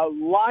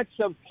 Lots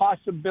of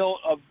possible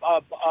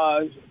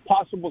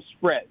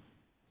spread.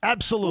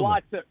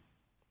 Absolutely.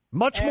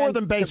 Much more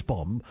than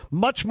baseball.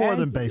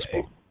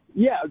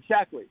 Yeah,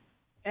 exactly.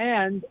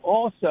 And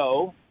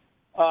also,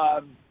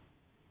 what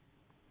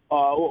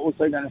was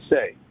I going to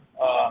say?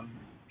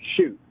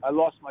 Shoot, I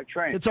lost my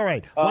train. It's all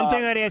right. One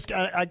thing I'd ask,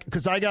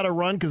 because I got to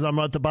run because I'm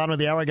at the bottom of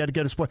the hour. I got to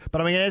get a sport.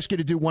 But I'm going to ask you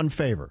to do one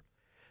favor.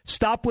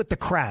 Stop with the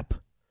crap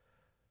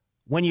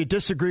when you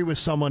disagree with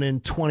someone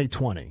in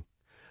 2020.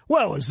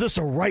 Well, is this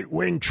a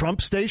right-wing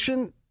Trump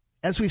station?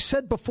 As we've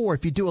said before,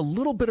 if you do a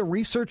little bit of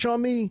research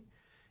on me,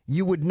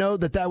 you would know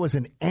that was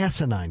an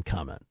asinine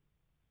comment.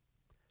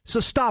 So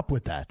stop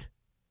with that.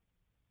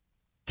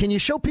 Can you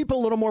show people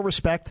a little more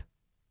respect?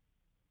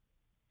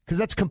 Because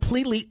that's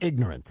completely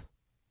ignorant.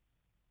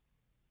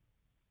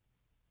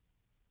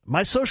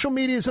 My social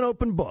media is an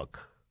open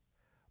book.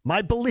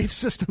 My belief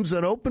system's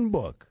an open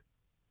book.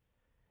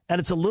 And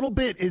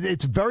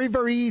it's very,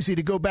 very easy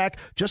to go back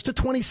just to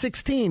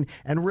 2016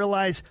 and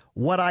realize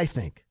what I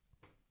think.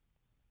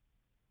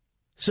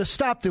 So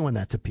stop doing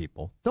that to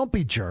people. Don't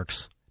be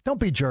jerks. Don't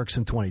be jerks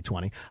in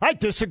 2020. I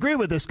disagree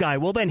with this guy.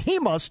 Well, then he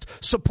must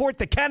support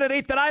the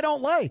candidate that I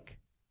don't like.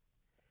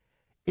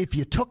 If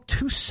you took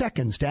 2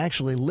 seconds to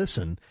actually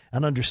listen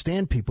and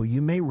understand people,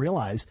 you may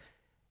realize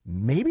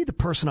maybe the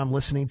person I'm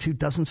listening to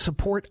doesn't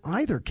support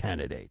either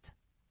candidate.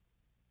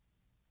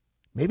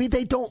 Maybe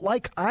they don't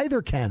like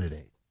either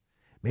candidate.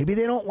 Maybe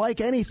they don't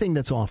like anything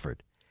that's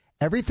offered.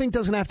 Everything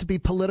doesn't have to be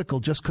political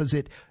just because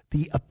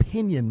the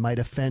opinion might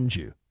offend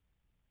you.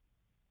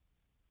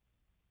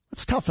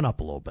 Let's toughen up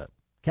a little bit.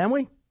 Can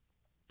we?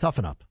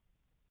 Toughen up.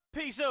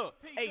 Peace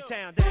up.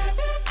 A-Town down.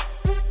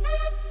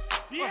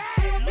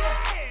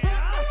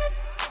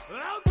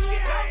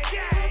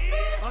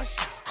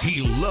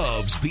 He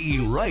loves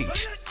being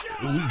right.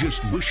 We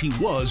just wish he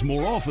was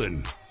more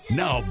often.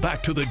 Now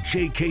back to the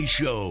JK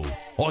Show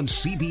on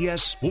CBS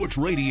Sports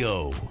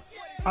Radio.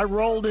 I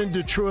rolled into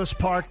Truist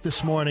Park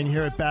this morning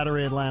here at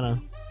Battery, Atlanta,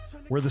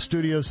 where the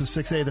studios of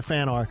 6A The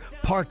Fan are,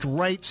 parked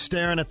right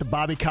staring at the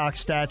Bobby Cox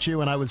statue,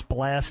 and I was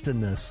blasting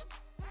this.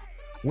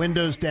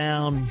 Windows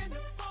down,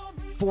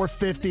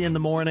 4:50 in the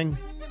morning.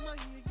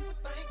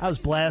 I was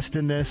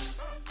blasting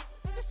this.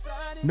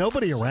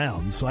 Nobody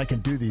around, so I can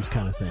do these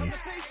kind of things.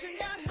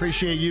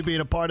 Appreciate you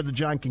being a part of the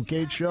John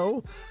Kincade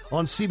Show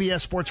on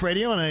CBS Sports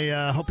Radio, and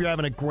I hope you're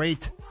having a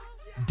great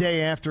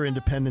day after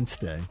Independence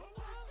Day.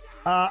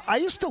 I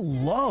used to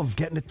love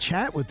getting to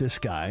chat with this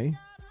guy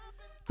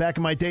back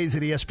in my days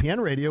at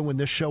ESPN Radio when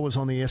this show was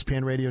on the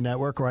ESPN Radio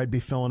Network, or I'd be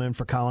filling in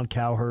for Colin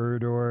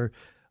Cowherd or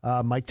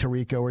Mike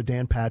Tirico or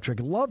Dan Patrick.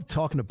 Loved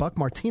talking to Buck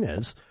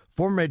Martinez,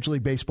 former Major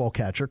League Baseball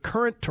catcher,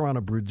 current Toronto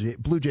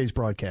Blue Jays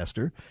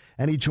broadcaster,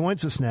 and he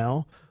joins us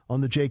now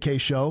on the JK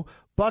Show.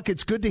 Buck,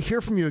 it's good to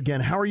hear from you again.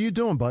 How are you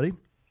doing, buddy?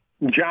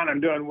 John, I'm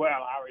doing well.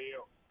 How are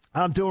you?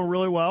 I'm doing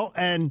really well.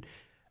 And,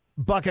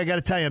 Buck, I got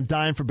to tell you, I'm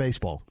dying for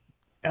baseball.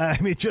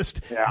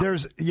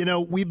 There's,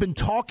 we've been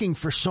talking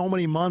for so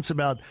many months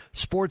about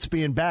sports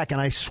being back,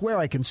 and I swear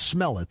I can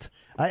smell it.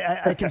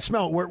 I can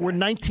smell it. We're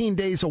 19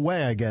 days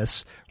away, I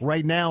guess,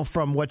 right now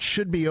from what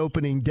should be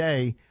opening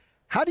day.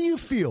 How do you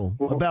feel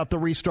about the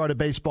restart of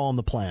baseball and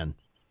the plan?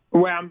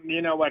 Well,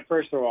 you know what?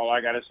 First of all,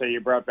 I got to say you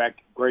brought back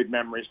great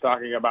memories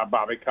talking about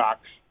Bobby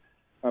Cox.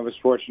 I was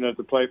fortunate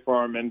to play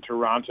for him in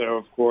Toronto,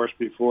 of course,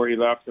 before he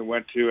left and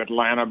went to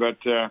Atlanta. But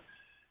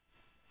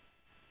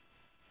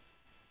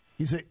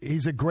he's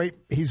a great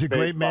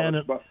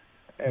man,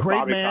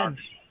 great man.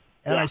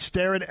 And I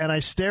stare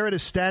at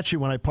his statue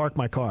when I park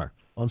my car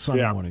on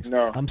Sunday mornings.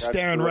 No, I'm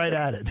staring right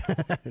at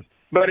it.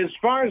 But as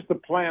far as the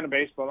plan of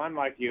baseball,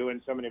 unlike you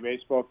and so many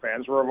baseball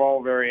fans, we're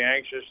all very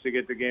anxious to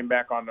get the game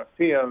back on the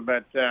field.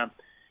 But,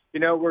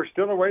 we're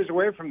still a ways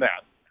away from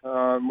that.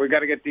 We've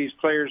got to get these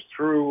players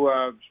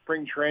through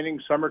spring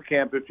training, summer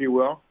camp, if you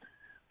will,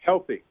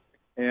 healthy.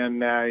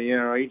 And,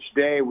 each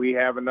day we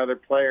have another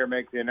player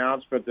make the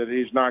announcement that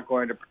he's not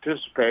going to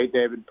participate.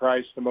 David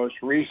Price, the most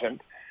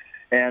recent.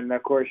 And,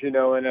 of course, in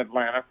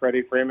Atlanta,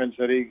 Freddie Freeman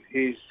said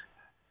he's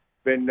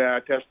been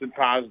tested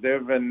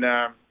positive, and,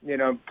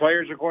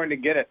 players are going to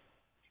get it.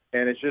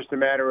 And it's just a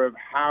matter of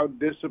how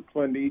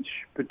disciplined each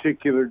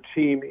particular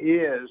team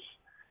is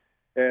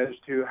as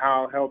to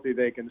how healthy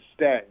they can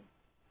stay.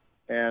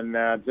 And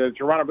the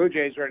Toronto Blue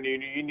Jays are in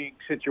a unique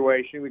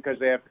situation because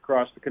they have to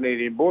cross the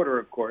Canadian border,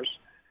 of course,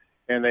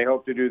 and they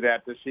hope to do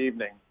that this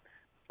evening,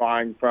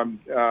 flying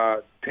from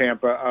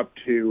Tampa up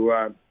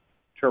to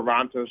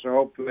Toronto. So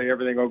hopefully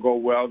everything will go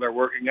well. They're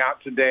working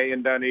out today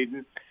in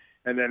Dunedin,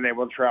 and then they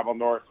will travel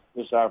north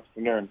this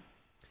afternoon.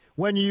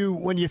 When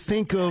you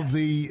think of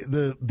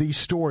these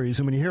stories,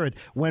 and when you hear it,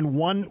 when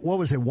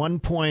 1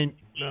 point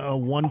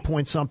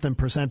something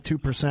percent,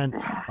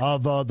 2%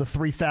 of the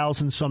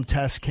 3,000 some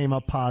tests came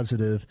up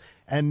positive,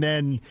 and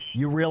then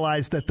you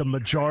realize that the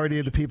majority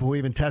of the people who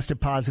even tested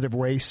positive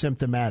were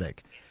asymptomatic.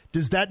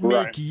 Does that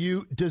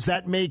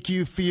make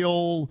you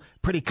feel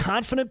pretty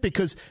confident?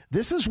 Because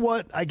this is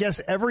what I guess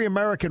every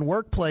American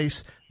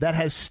workplace that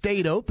has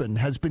stayed open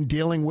has been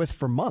dealing with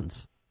for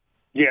months.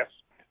 Yes.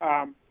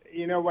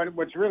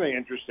 What's really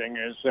interesting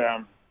is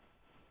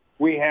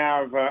we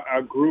have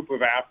a group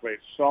of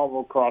athletes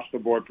all across the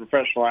board,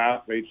 professional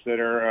athletes that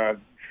are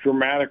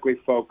dramatically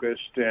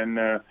focused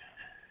and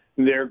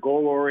they're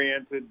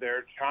goal-oriented.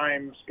 Their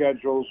time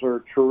schedules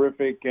are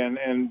terrific,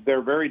 and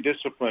they're very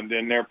disciplined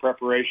in their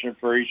preparation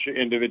for each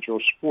individual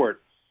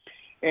sport.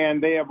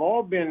 And they have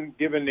all been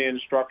given the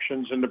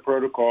instructions and the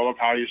protocol of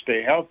how you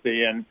stay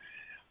healthy. And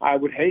I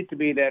would hate to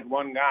be that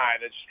one guy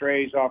that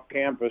strays off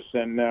campus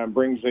and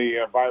brings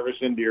the virus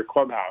into your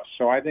clubhouse.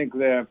 So I think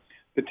the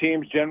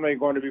team's generally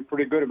going to be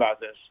pretty good about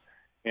this.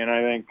 And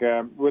I think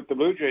with the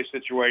Blue Jays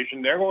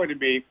situation, they're going to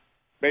be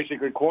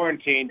basically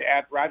quarantined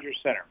at Rogers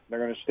Center. They're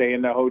going to stay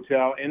in the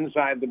hotel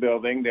inside the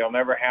building. They'll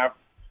never have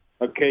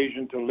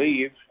occasion to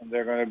leave.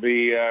 They're going to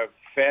be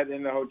fed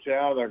in the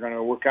hotel. They're going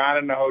to work out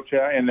in the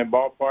hotel, in the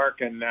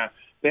ballpark. And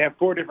they have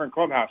 4 different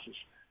clubhouses.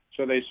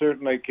 So they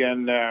certainly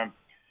can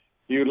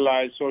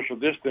utilize social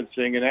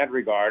distancing in that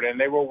regard, and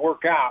they will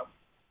work out.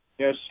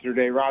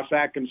 Yesterday, Ross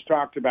Atkins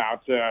talked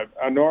about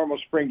a normal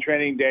spring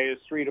training day is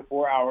 3 to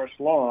 4 hours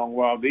long,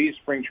 while these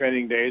spring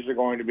training days are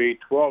going to be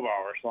 12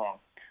 hours long.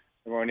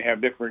 They're going to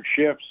have different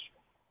shifts,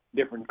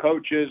 different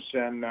coaches,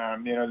 and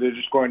they're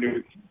just going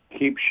to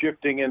keep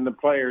shifting in the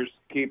players,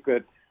 keep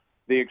the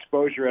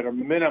exposure at a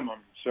minimum.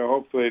 So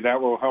hopefully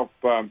that will help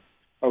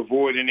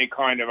avoid any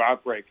kind of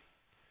outbreak.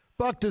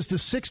 Buck, does the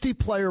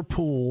 60-player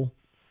pool,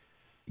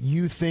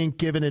 you think,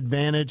 give an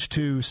advantage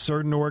to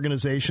certain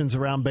organizations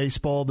around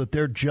baseball, that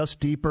they're just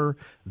deeper,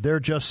 they're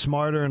just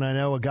smarter? And I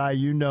know a guy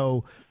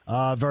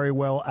very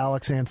well,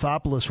 Alex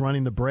Anthopoulos,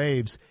 running the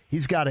Braves.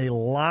 He's got a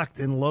locked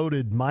and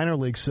loaded minor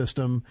league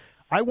system.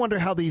 I wonder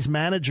how these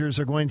managers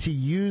are going to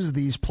use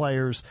these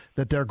players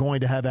that they're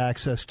going to have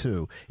access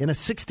to. In a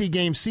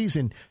 60-game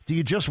season, do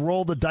you just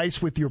roll the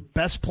dice with your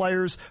best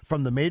players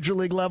from the major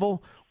league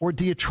level, or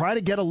do you try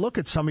to get a look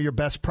at some of your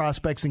best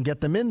prospects and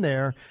get them in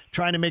there,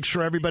 trying to make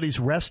sure everybody's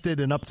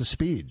rested and up to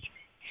speed?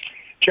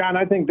 John,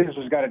 I think this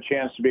has got a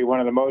chance to be one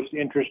of the most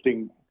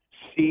interesting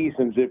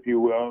seasons, if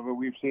you will, that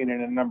we've seen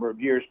in a number of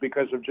years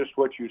because of just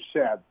what you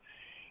said.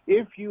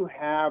 If you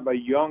have a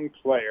young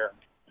player,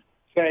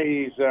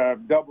 say he's a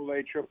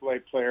AA,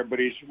 AAA player, but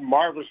he's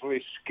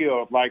marvelously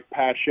skilled like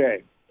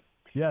Pache,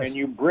 yes, and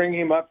you bring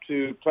him up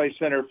to play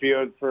center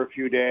field for a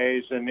few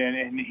days, and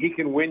he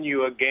can win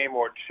you a game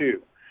or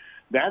two,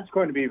 that's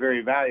going to be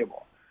very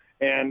valuable.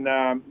 And,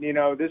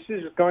 this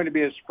is going to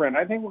be a sprint.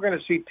 I think we're going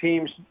to see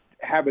teams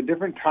have a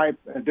different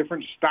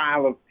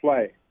style of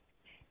play,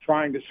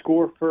 trying to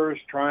score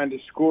first, trying to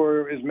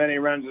score as many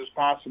runs as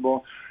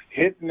possible,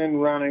 hitting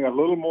and running, a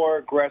little more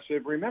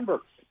aggressive.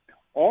 Remember,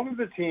 all of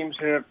the teams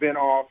have been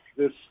off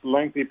this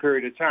lengthy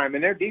period of time,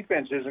 and their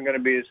defense isn't going to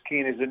be as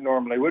keen as it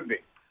normally would be.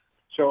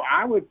 So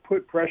I would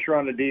put pressure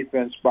on the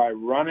defense by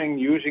running,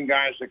 using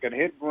guys that can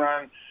hit and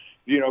run.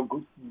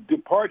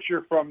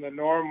 Departure from the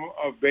norm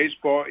of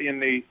baseball in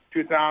the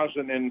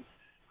 2010s,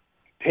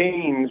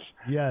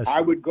 yes,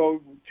 I would go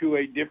to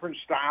a different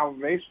style of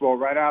baseball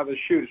right out of the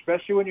chute,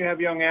 especially when you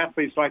have young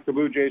athletes like the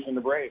Blue Jays and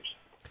the Braves.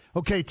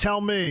 Okay,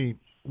 tell me,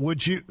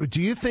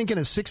 do you think in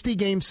a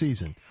 60-game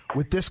season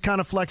with this kind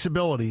of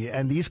flexibility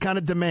and these kind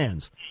of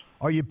demands,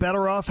 are you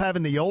better off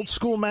having the old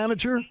school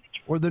manager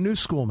or the new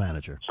school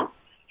manager?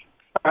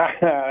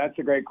 That's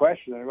a great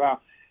question.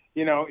 Well,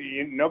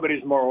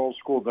 nobody's more old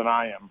school than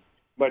I am,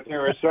 but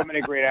there are so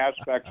many great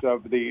aspects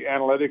of the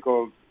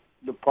analytical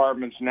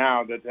departments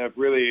now that have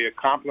really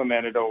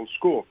complemented old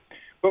school.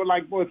 But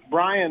like with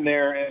Brian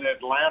there in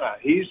Atlanta,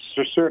 he's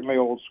certainly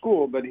old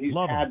school, but he's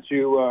had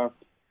to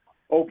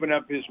open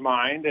up his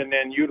mind and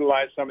then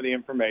utilize some of the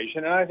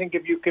information. And I think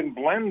if you can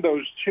blend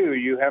those two,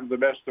 you have the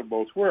best of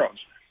both worlds.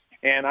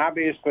 And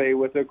obviously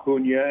with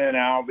Acuna and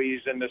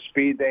Albies and the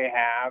speed they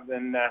have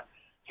and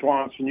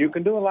Swanson, you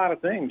can do a lot of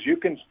things.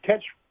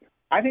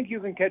 I think you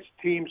can catch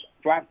teams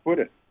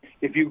flat-footed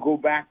if you go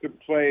back to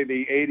play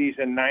the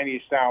 80s and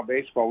 90s style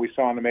baseball we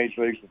saw in the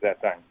major leagues at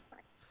that time.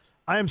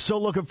 I am so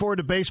looking forward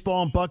to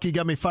baseball, and Bucky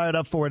got me fired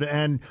up for it.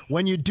 And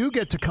when you do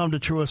get to come to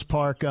Truist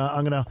Park,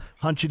 I'm going to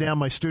hunt you down.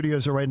 My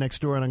studios are right next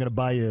door, and I'm going to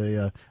buy you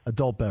an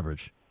adult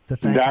beverage.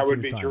 That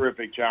would be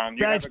terrific, John.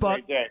 Thanks, have a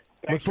great Buck. day.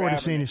 Look forward to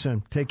seeing you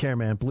soon. Take care,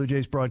 man. Blue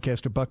Jays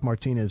broadcaster Buck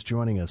Martinez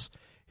joining us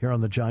here on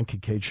the John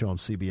Kincade Show on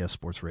CBS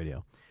Sports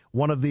Radio.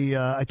 One of the,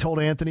 I told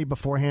Anthony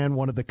beforehand,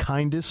 one of the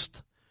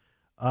kindest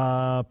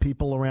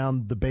people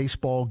around the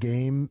baseball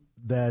game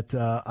that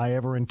I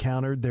ever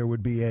encountered. There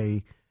would be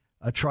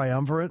a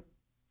triumvirate,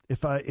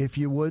 if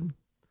you would,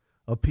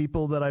 of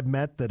people that I've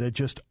met that had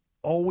just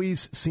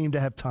always seemed to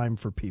have time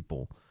for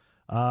people.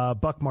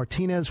 Buck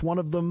Martinez, one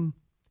of them.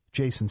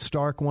 Jason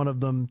Stark, one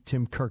of them.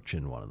 Tim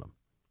Kirkchin, one of them.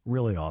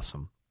 Really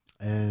awesome.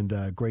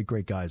 And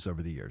great guys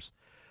over the years.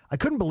 I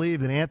couldn't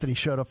believe that Anthony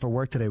showed up for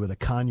work today with a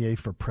Kanye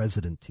for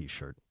President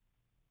T-shirt.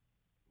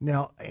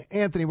 Now,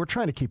 Anthony, we're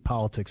trying to keep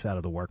politics out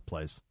of the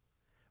workplace.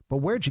 But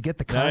where'd you get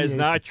the Kanye? That is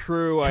not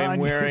true. I am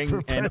Kanye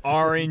wearing an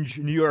orange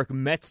New York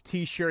Mets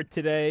T-shirt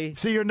today.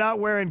 So you're not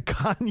wearing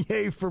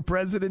Kanye for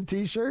President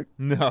T-shirt?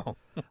 No.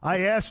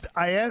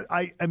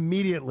 I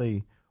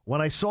immediately, when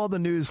I saw the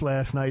news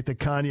last night that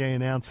Kanye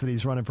announced that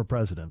he's running for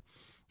president,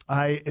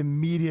 I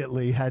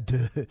immediately had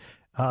to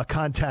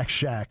contact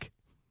Shaq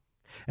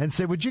and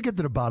say, would you get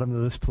to the bottom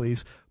of this,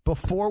 please?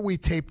 Before we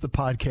tape the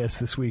podcast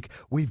this week,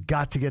 we've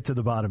got to get to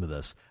the bottom of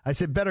this. I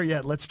said, better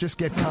yet, let's just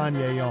get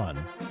Kanye on.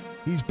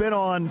 He's been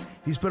on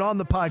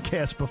the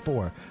podcast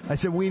before. I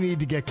said, we need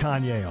to get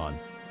Kanye on.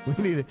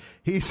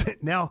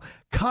 Now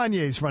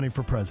Kanye's running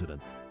for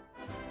president.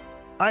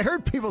 I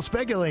heard people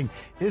speculating,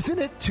 isn't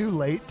it too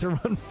late to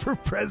run for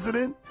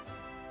president?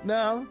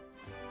 No.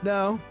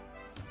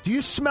 Do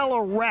you smell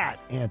a rat,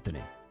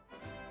 Anthony,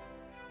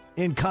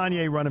 in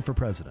Kanye running for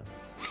president?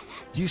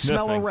 Do you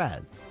smell a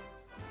rat?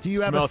 Do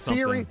you have a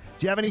theory? Something.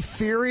 Do you have any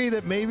theory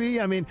that maybe,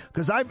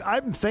 because I've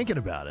been thinking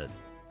about it.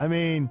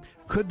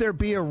 Could there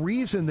be a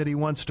reason that he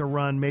wants to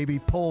run, maybe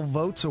pull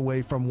votes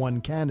away from one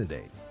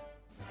candidate?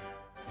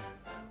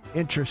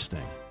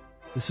 Interesting.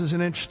 This is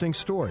an interesting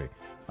story.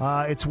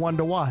 It's one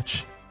to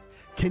watch.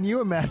 Can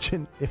you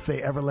imagine if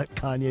they ever let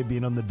Kanye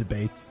be on the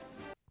debates?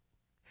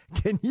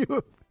 Did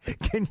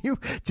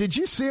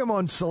you see him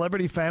on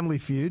Celebrity Family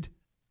Feud?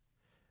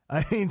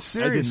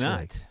 Seriously. I did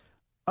not.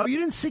 Oh, you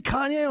didn't see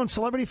Kanye on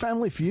Celebrity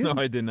Family Feud?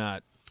 No, I did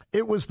not.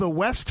 It was the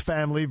West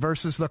family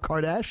versus the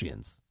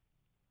Kardashians.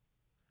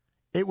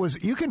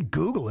 You can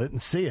Google it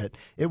and see it.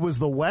 It was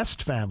the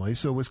West family,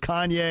 so it was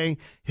Kanye,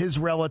 his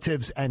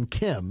relatives, and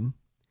Kim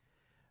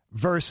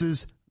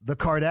versus the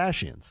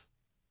Kardashians.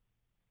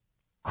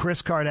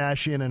 Kris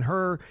Kardashian and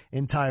her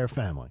entire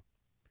family.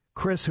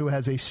 Kris, who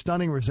has a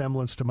stunning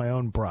resemblance to my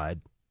own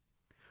bride,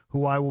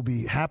 who I will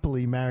be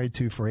happily married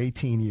to for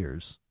 18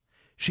 years.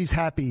 She's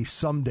happy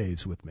some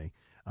days with me.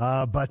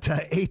 But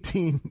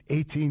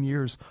 18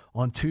 years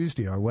on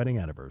Tuesday, our wedding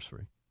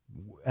anniversary.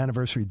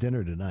 Anniversary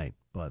dinner tonight.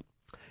 But,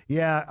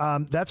 yeah,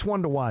 that's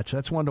one to watch.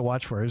 That's one to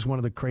watch for. Here's one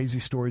of the crazy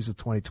stories of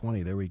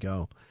 2020. There we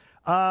go.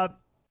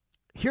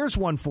 Here's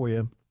one for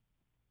you.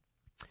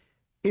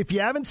 If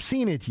you haven't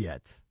seen it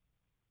yet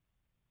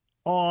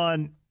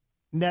on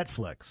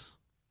Netflix,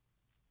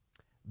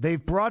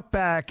 they've brought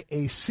back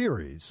a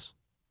series,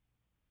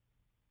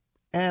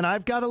 and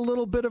I've got a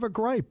little bit of a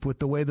gripe with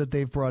the way that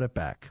they've brought it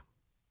back.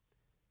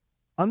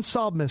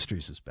 Unsolved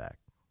Mysteries is back.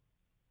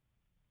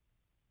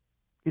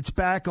 It's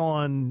back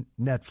on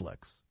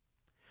Netflix.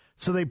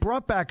 So they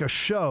brought back a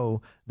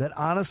show that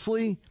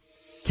honestly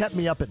kept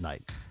me up at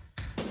night.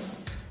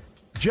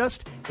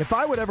 Just, if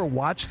I would ever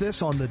watch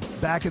this on the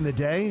back in the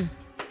day,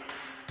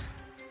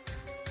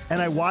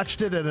 and I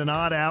watched it at an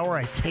odd hour,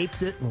 I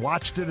taped it and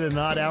watched it at an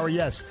odd hour,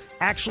 yes,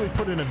 actually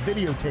put in a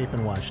videotape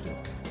and watched it.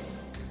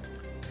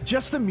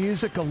 Just the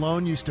music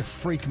alone used to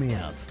freak me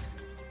out.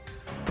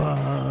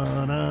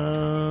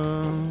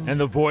 And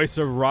the voice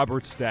of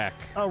Robert Stack.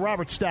 Oh,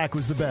 Robert Stack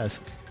was the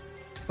best.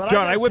 But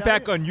John, I went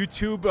back on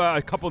YouTube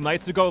a couple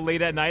nights ago,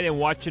 late at night, and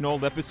watched an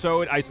old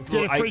episode. I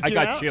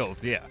got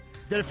chills, yeah.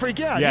 Did it freak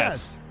you out?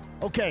 Yes.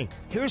 Okay,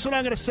 here's what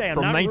I'm going to say.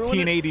 From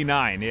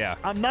 1989, yeah.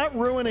 I'm not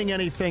ruining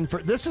anything.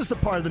 This is the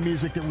part of the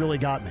music that really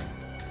got me.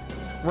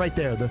 Right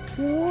there.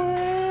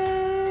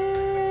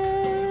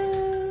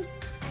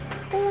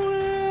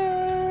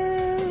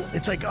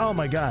 It's like, oh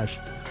my gosh.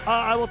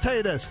 I will tell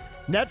you this.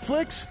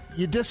 Netflix,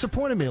 you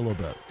disappointed me a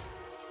little bit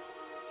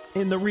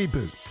in the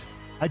reboot.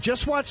 I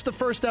just watched the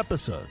first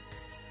episode.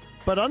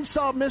 But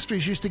Unsolved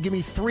Mysteries used to give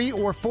me 3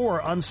 or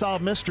 4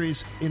 unsolved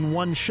mysteries in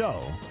one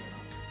show.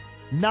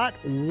 Not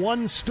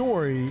one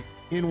story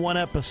in one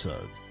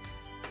episode.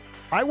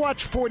 I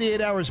watch 48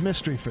 Hours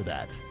Mystery for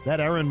that. That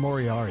Erin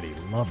Moriarty,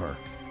 love her.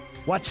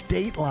 Watch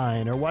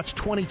Dateline or watch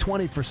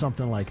 2020 for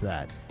something like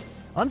that.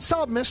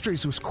 Unsolved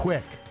Mysteries was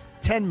quick.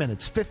 10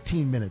 minutes,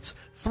 15 minutes,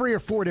 3 or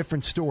 4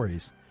 different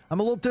stories. I'm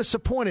a little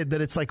disappointed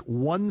that it's like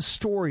one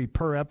story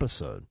per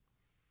episode.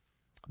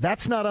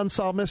 That's not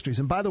Unsolved Mysteries.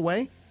 And by the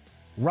way,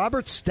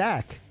 Robert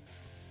Stack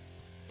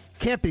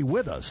can't be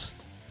with us.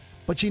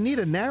 But you need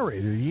a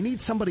narrator. You need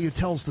somebody who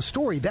tells the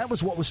story. That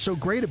was what was so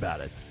great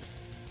about it.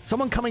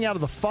 Someone coming out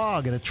of the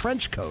fog in a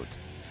trench coat,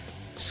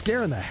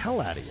 scaring the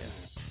hell out of you.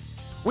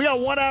 We got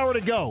 1 hour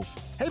to go.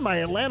 Hey, my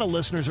Atlanta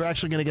listeners are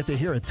actually going to get to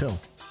hear it, too.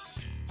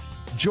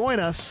 Join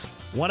us.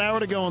 1 hour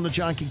to go on the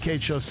John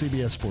Kincade Show,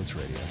 CBS Sports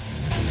Radio.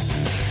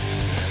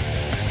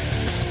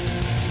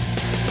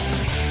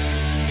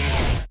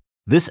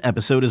 This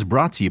episode is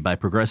brought to you by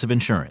Progressive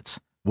Insurance.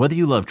 Whether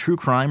you love true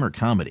crime or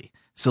comedy,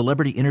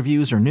 celebrity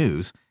interviews or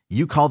news,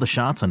 you call the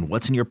shots on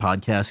what's in your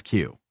podcast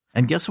queue.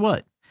 And guess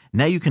what?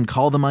 Now you can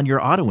call them on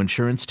your auto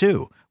insurance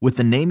too with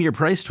the Name Your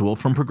Price tool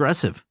from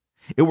Progressive.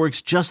 It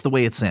works just the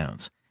way it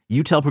sounds.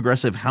 You tell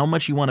Progressive how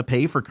much you want to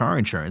pay for car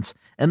insurance,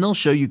 and they'll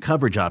show you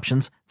coverage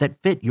options that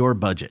fit your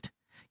budget.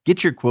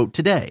 Get your quote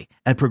today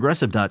at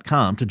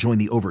Progressive.com to join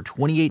the over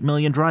 28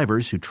 million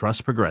drivers who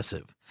trust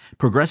Progressive.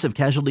 Progressive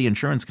Casualty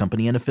Insurance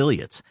Company and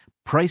Affiliates.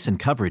 Price and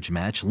coverage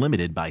match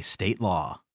limited by state law.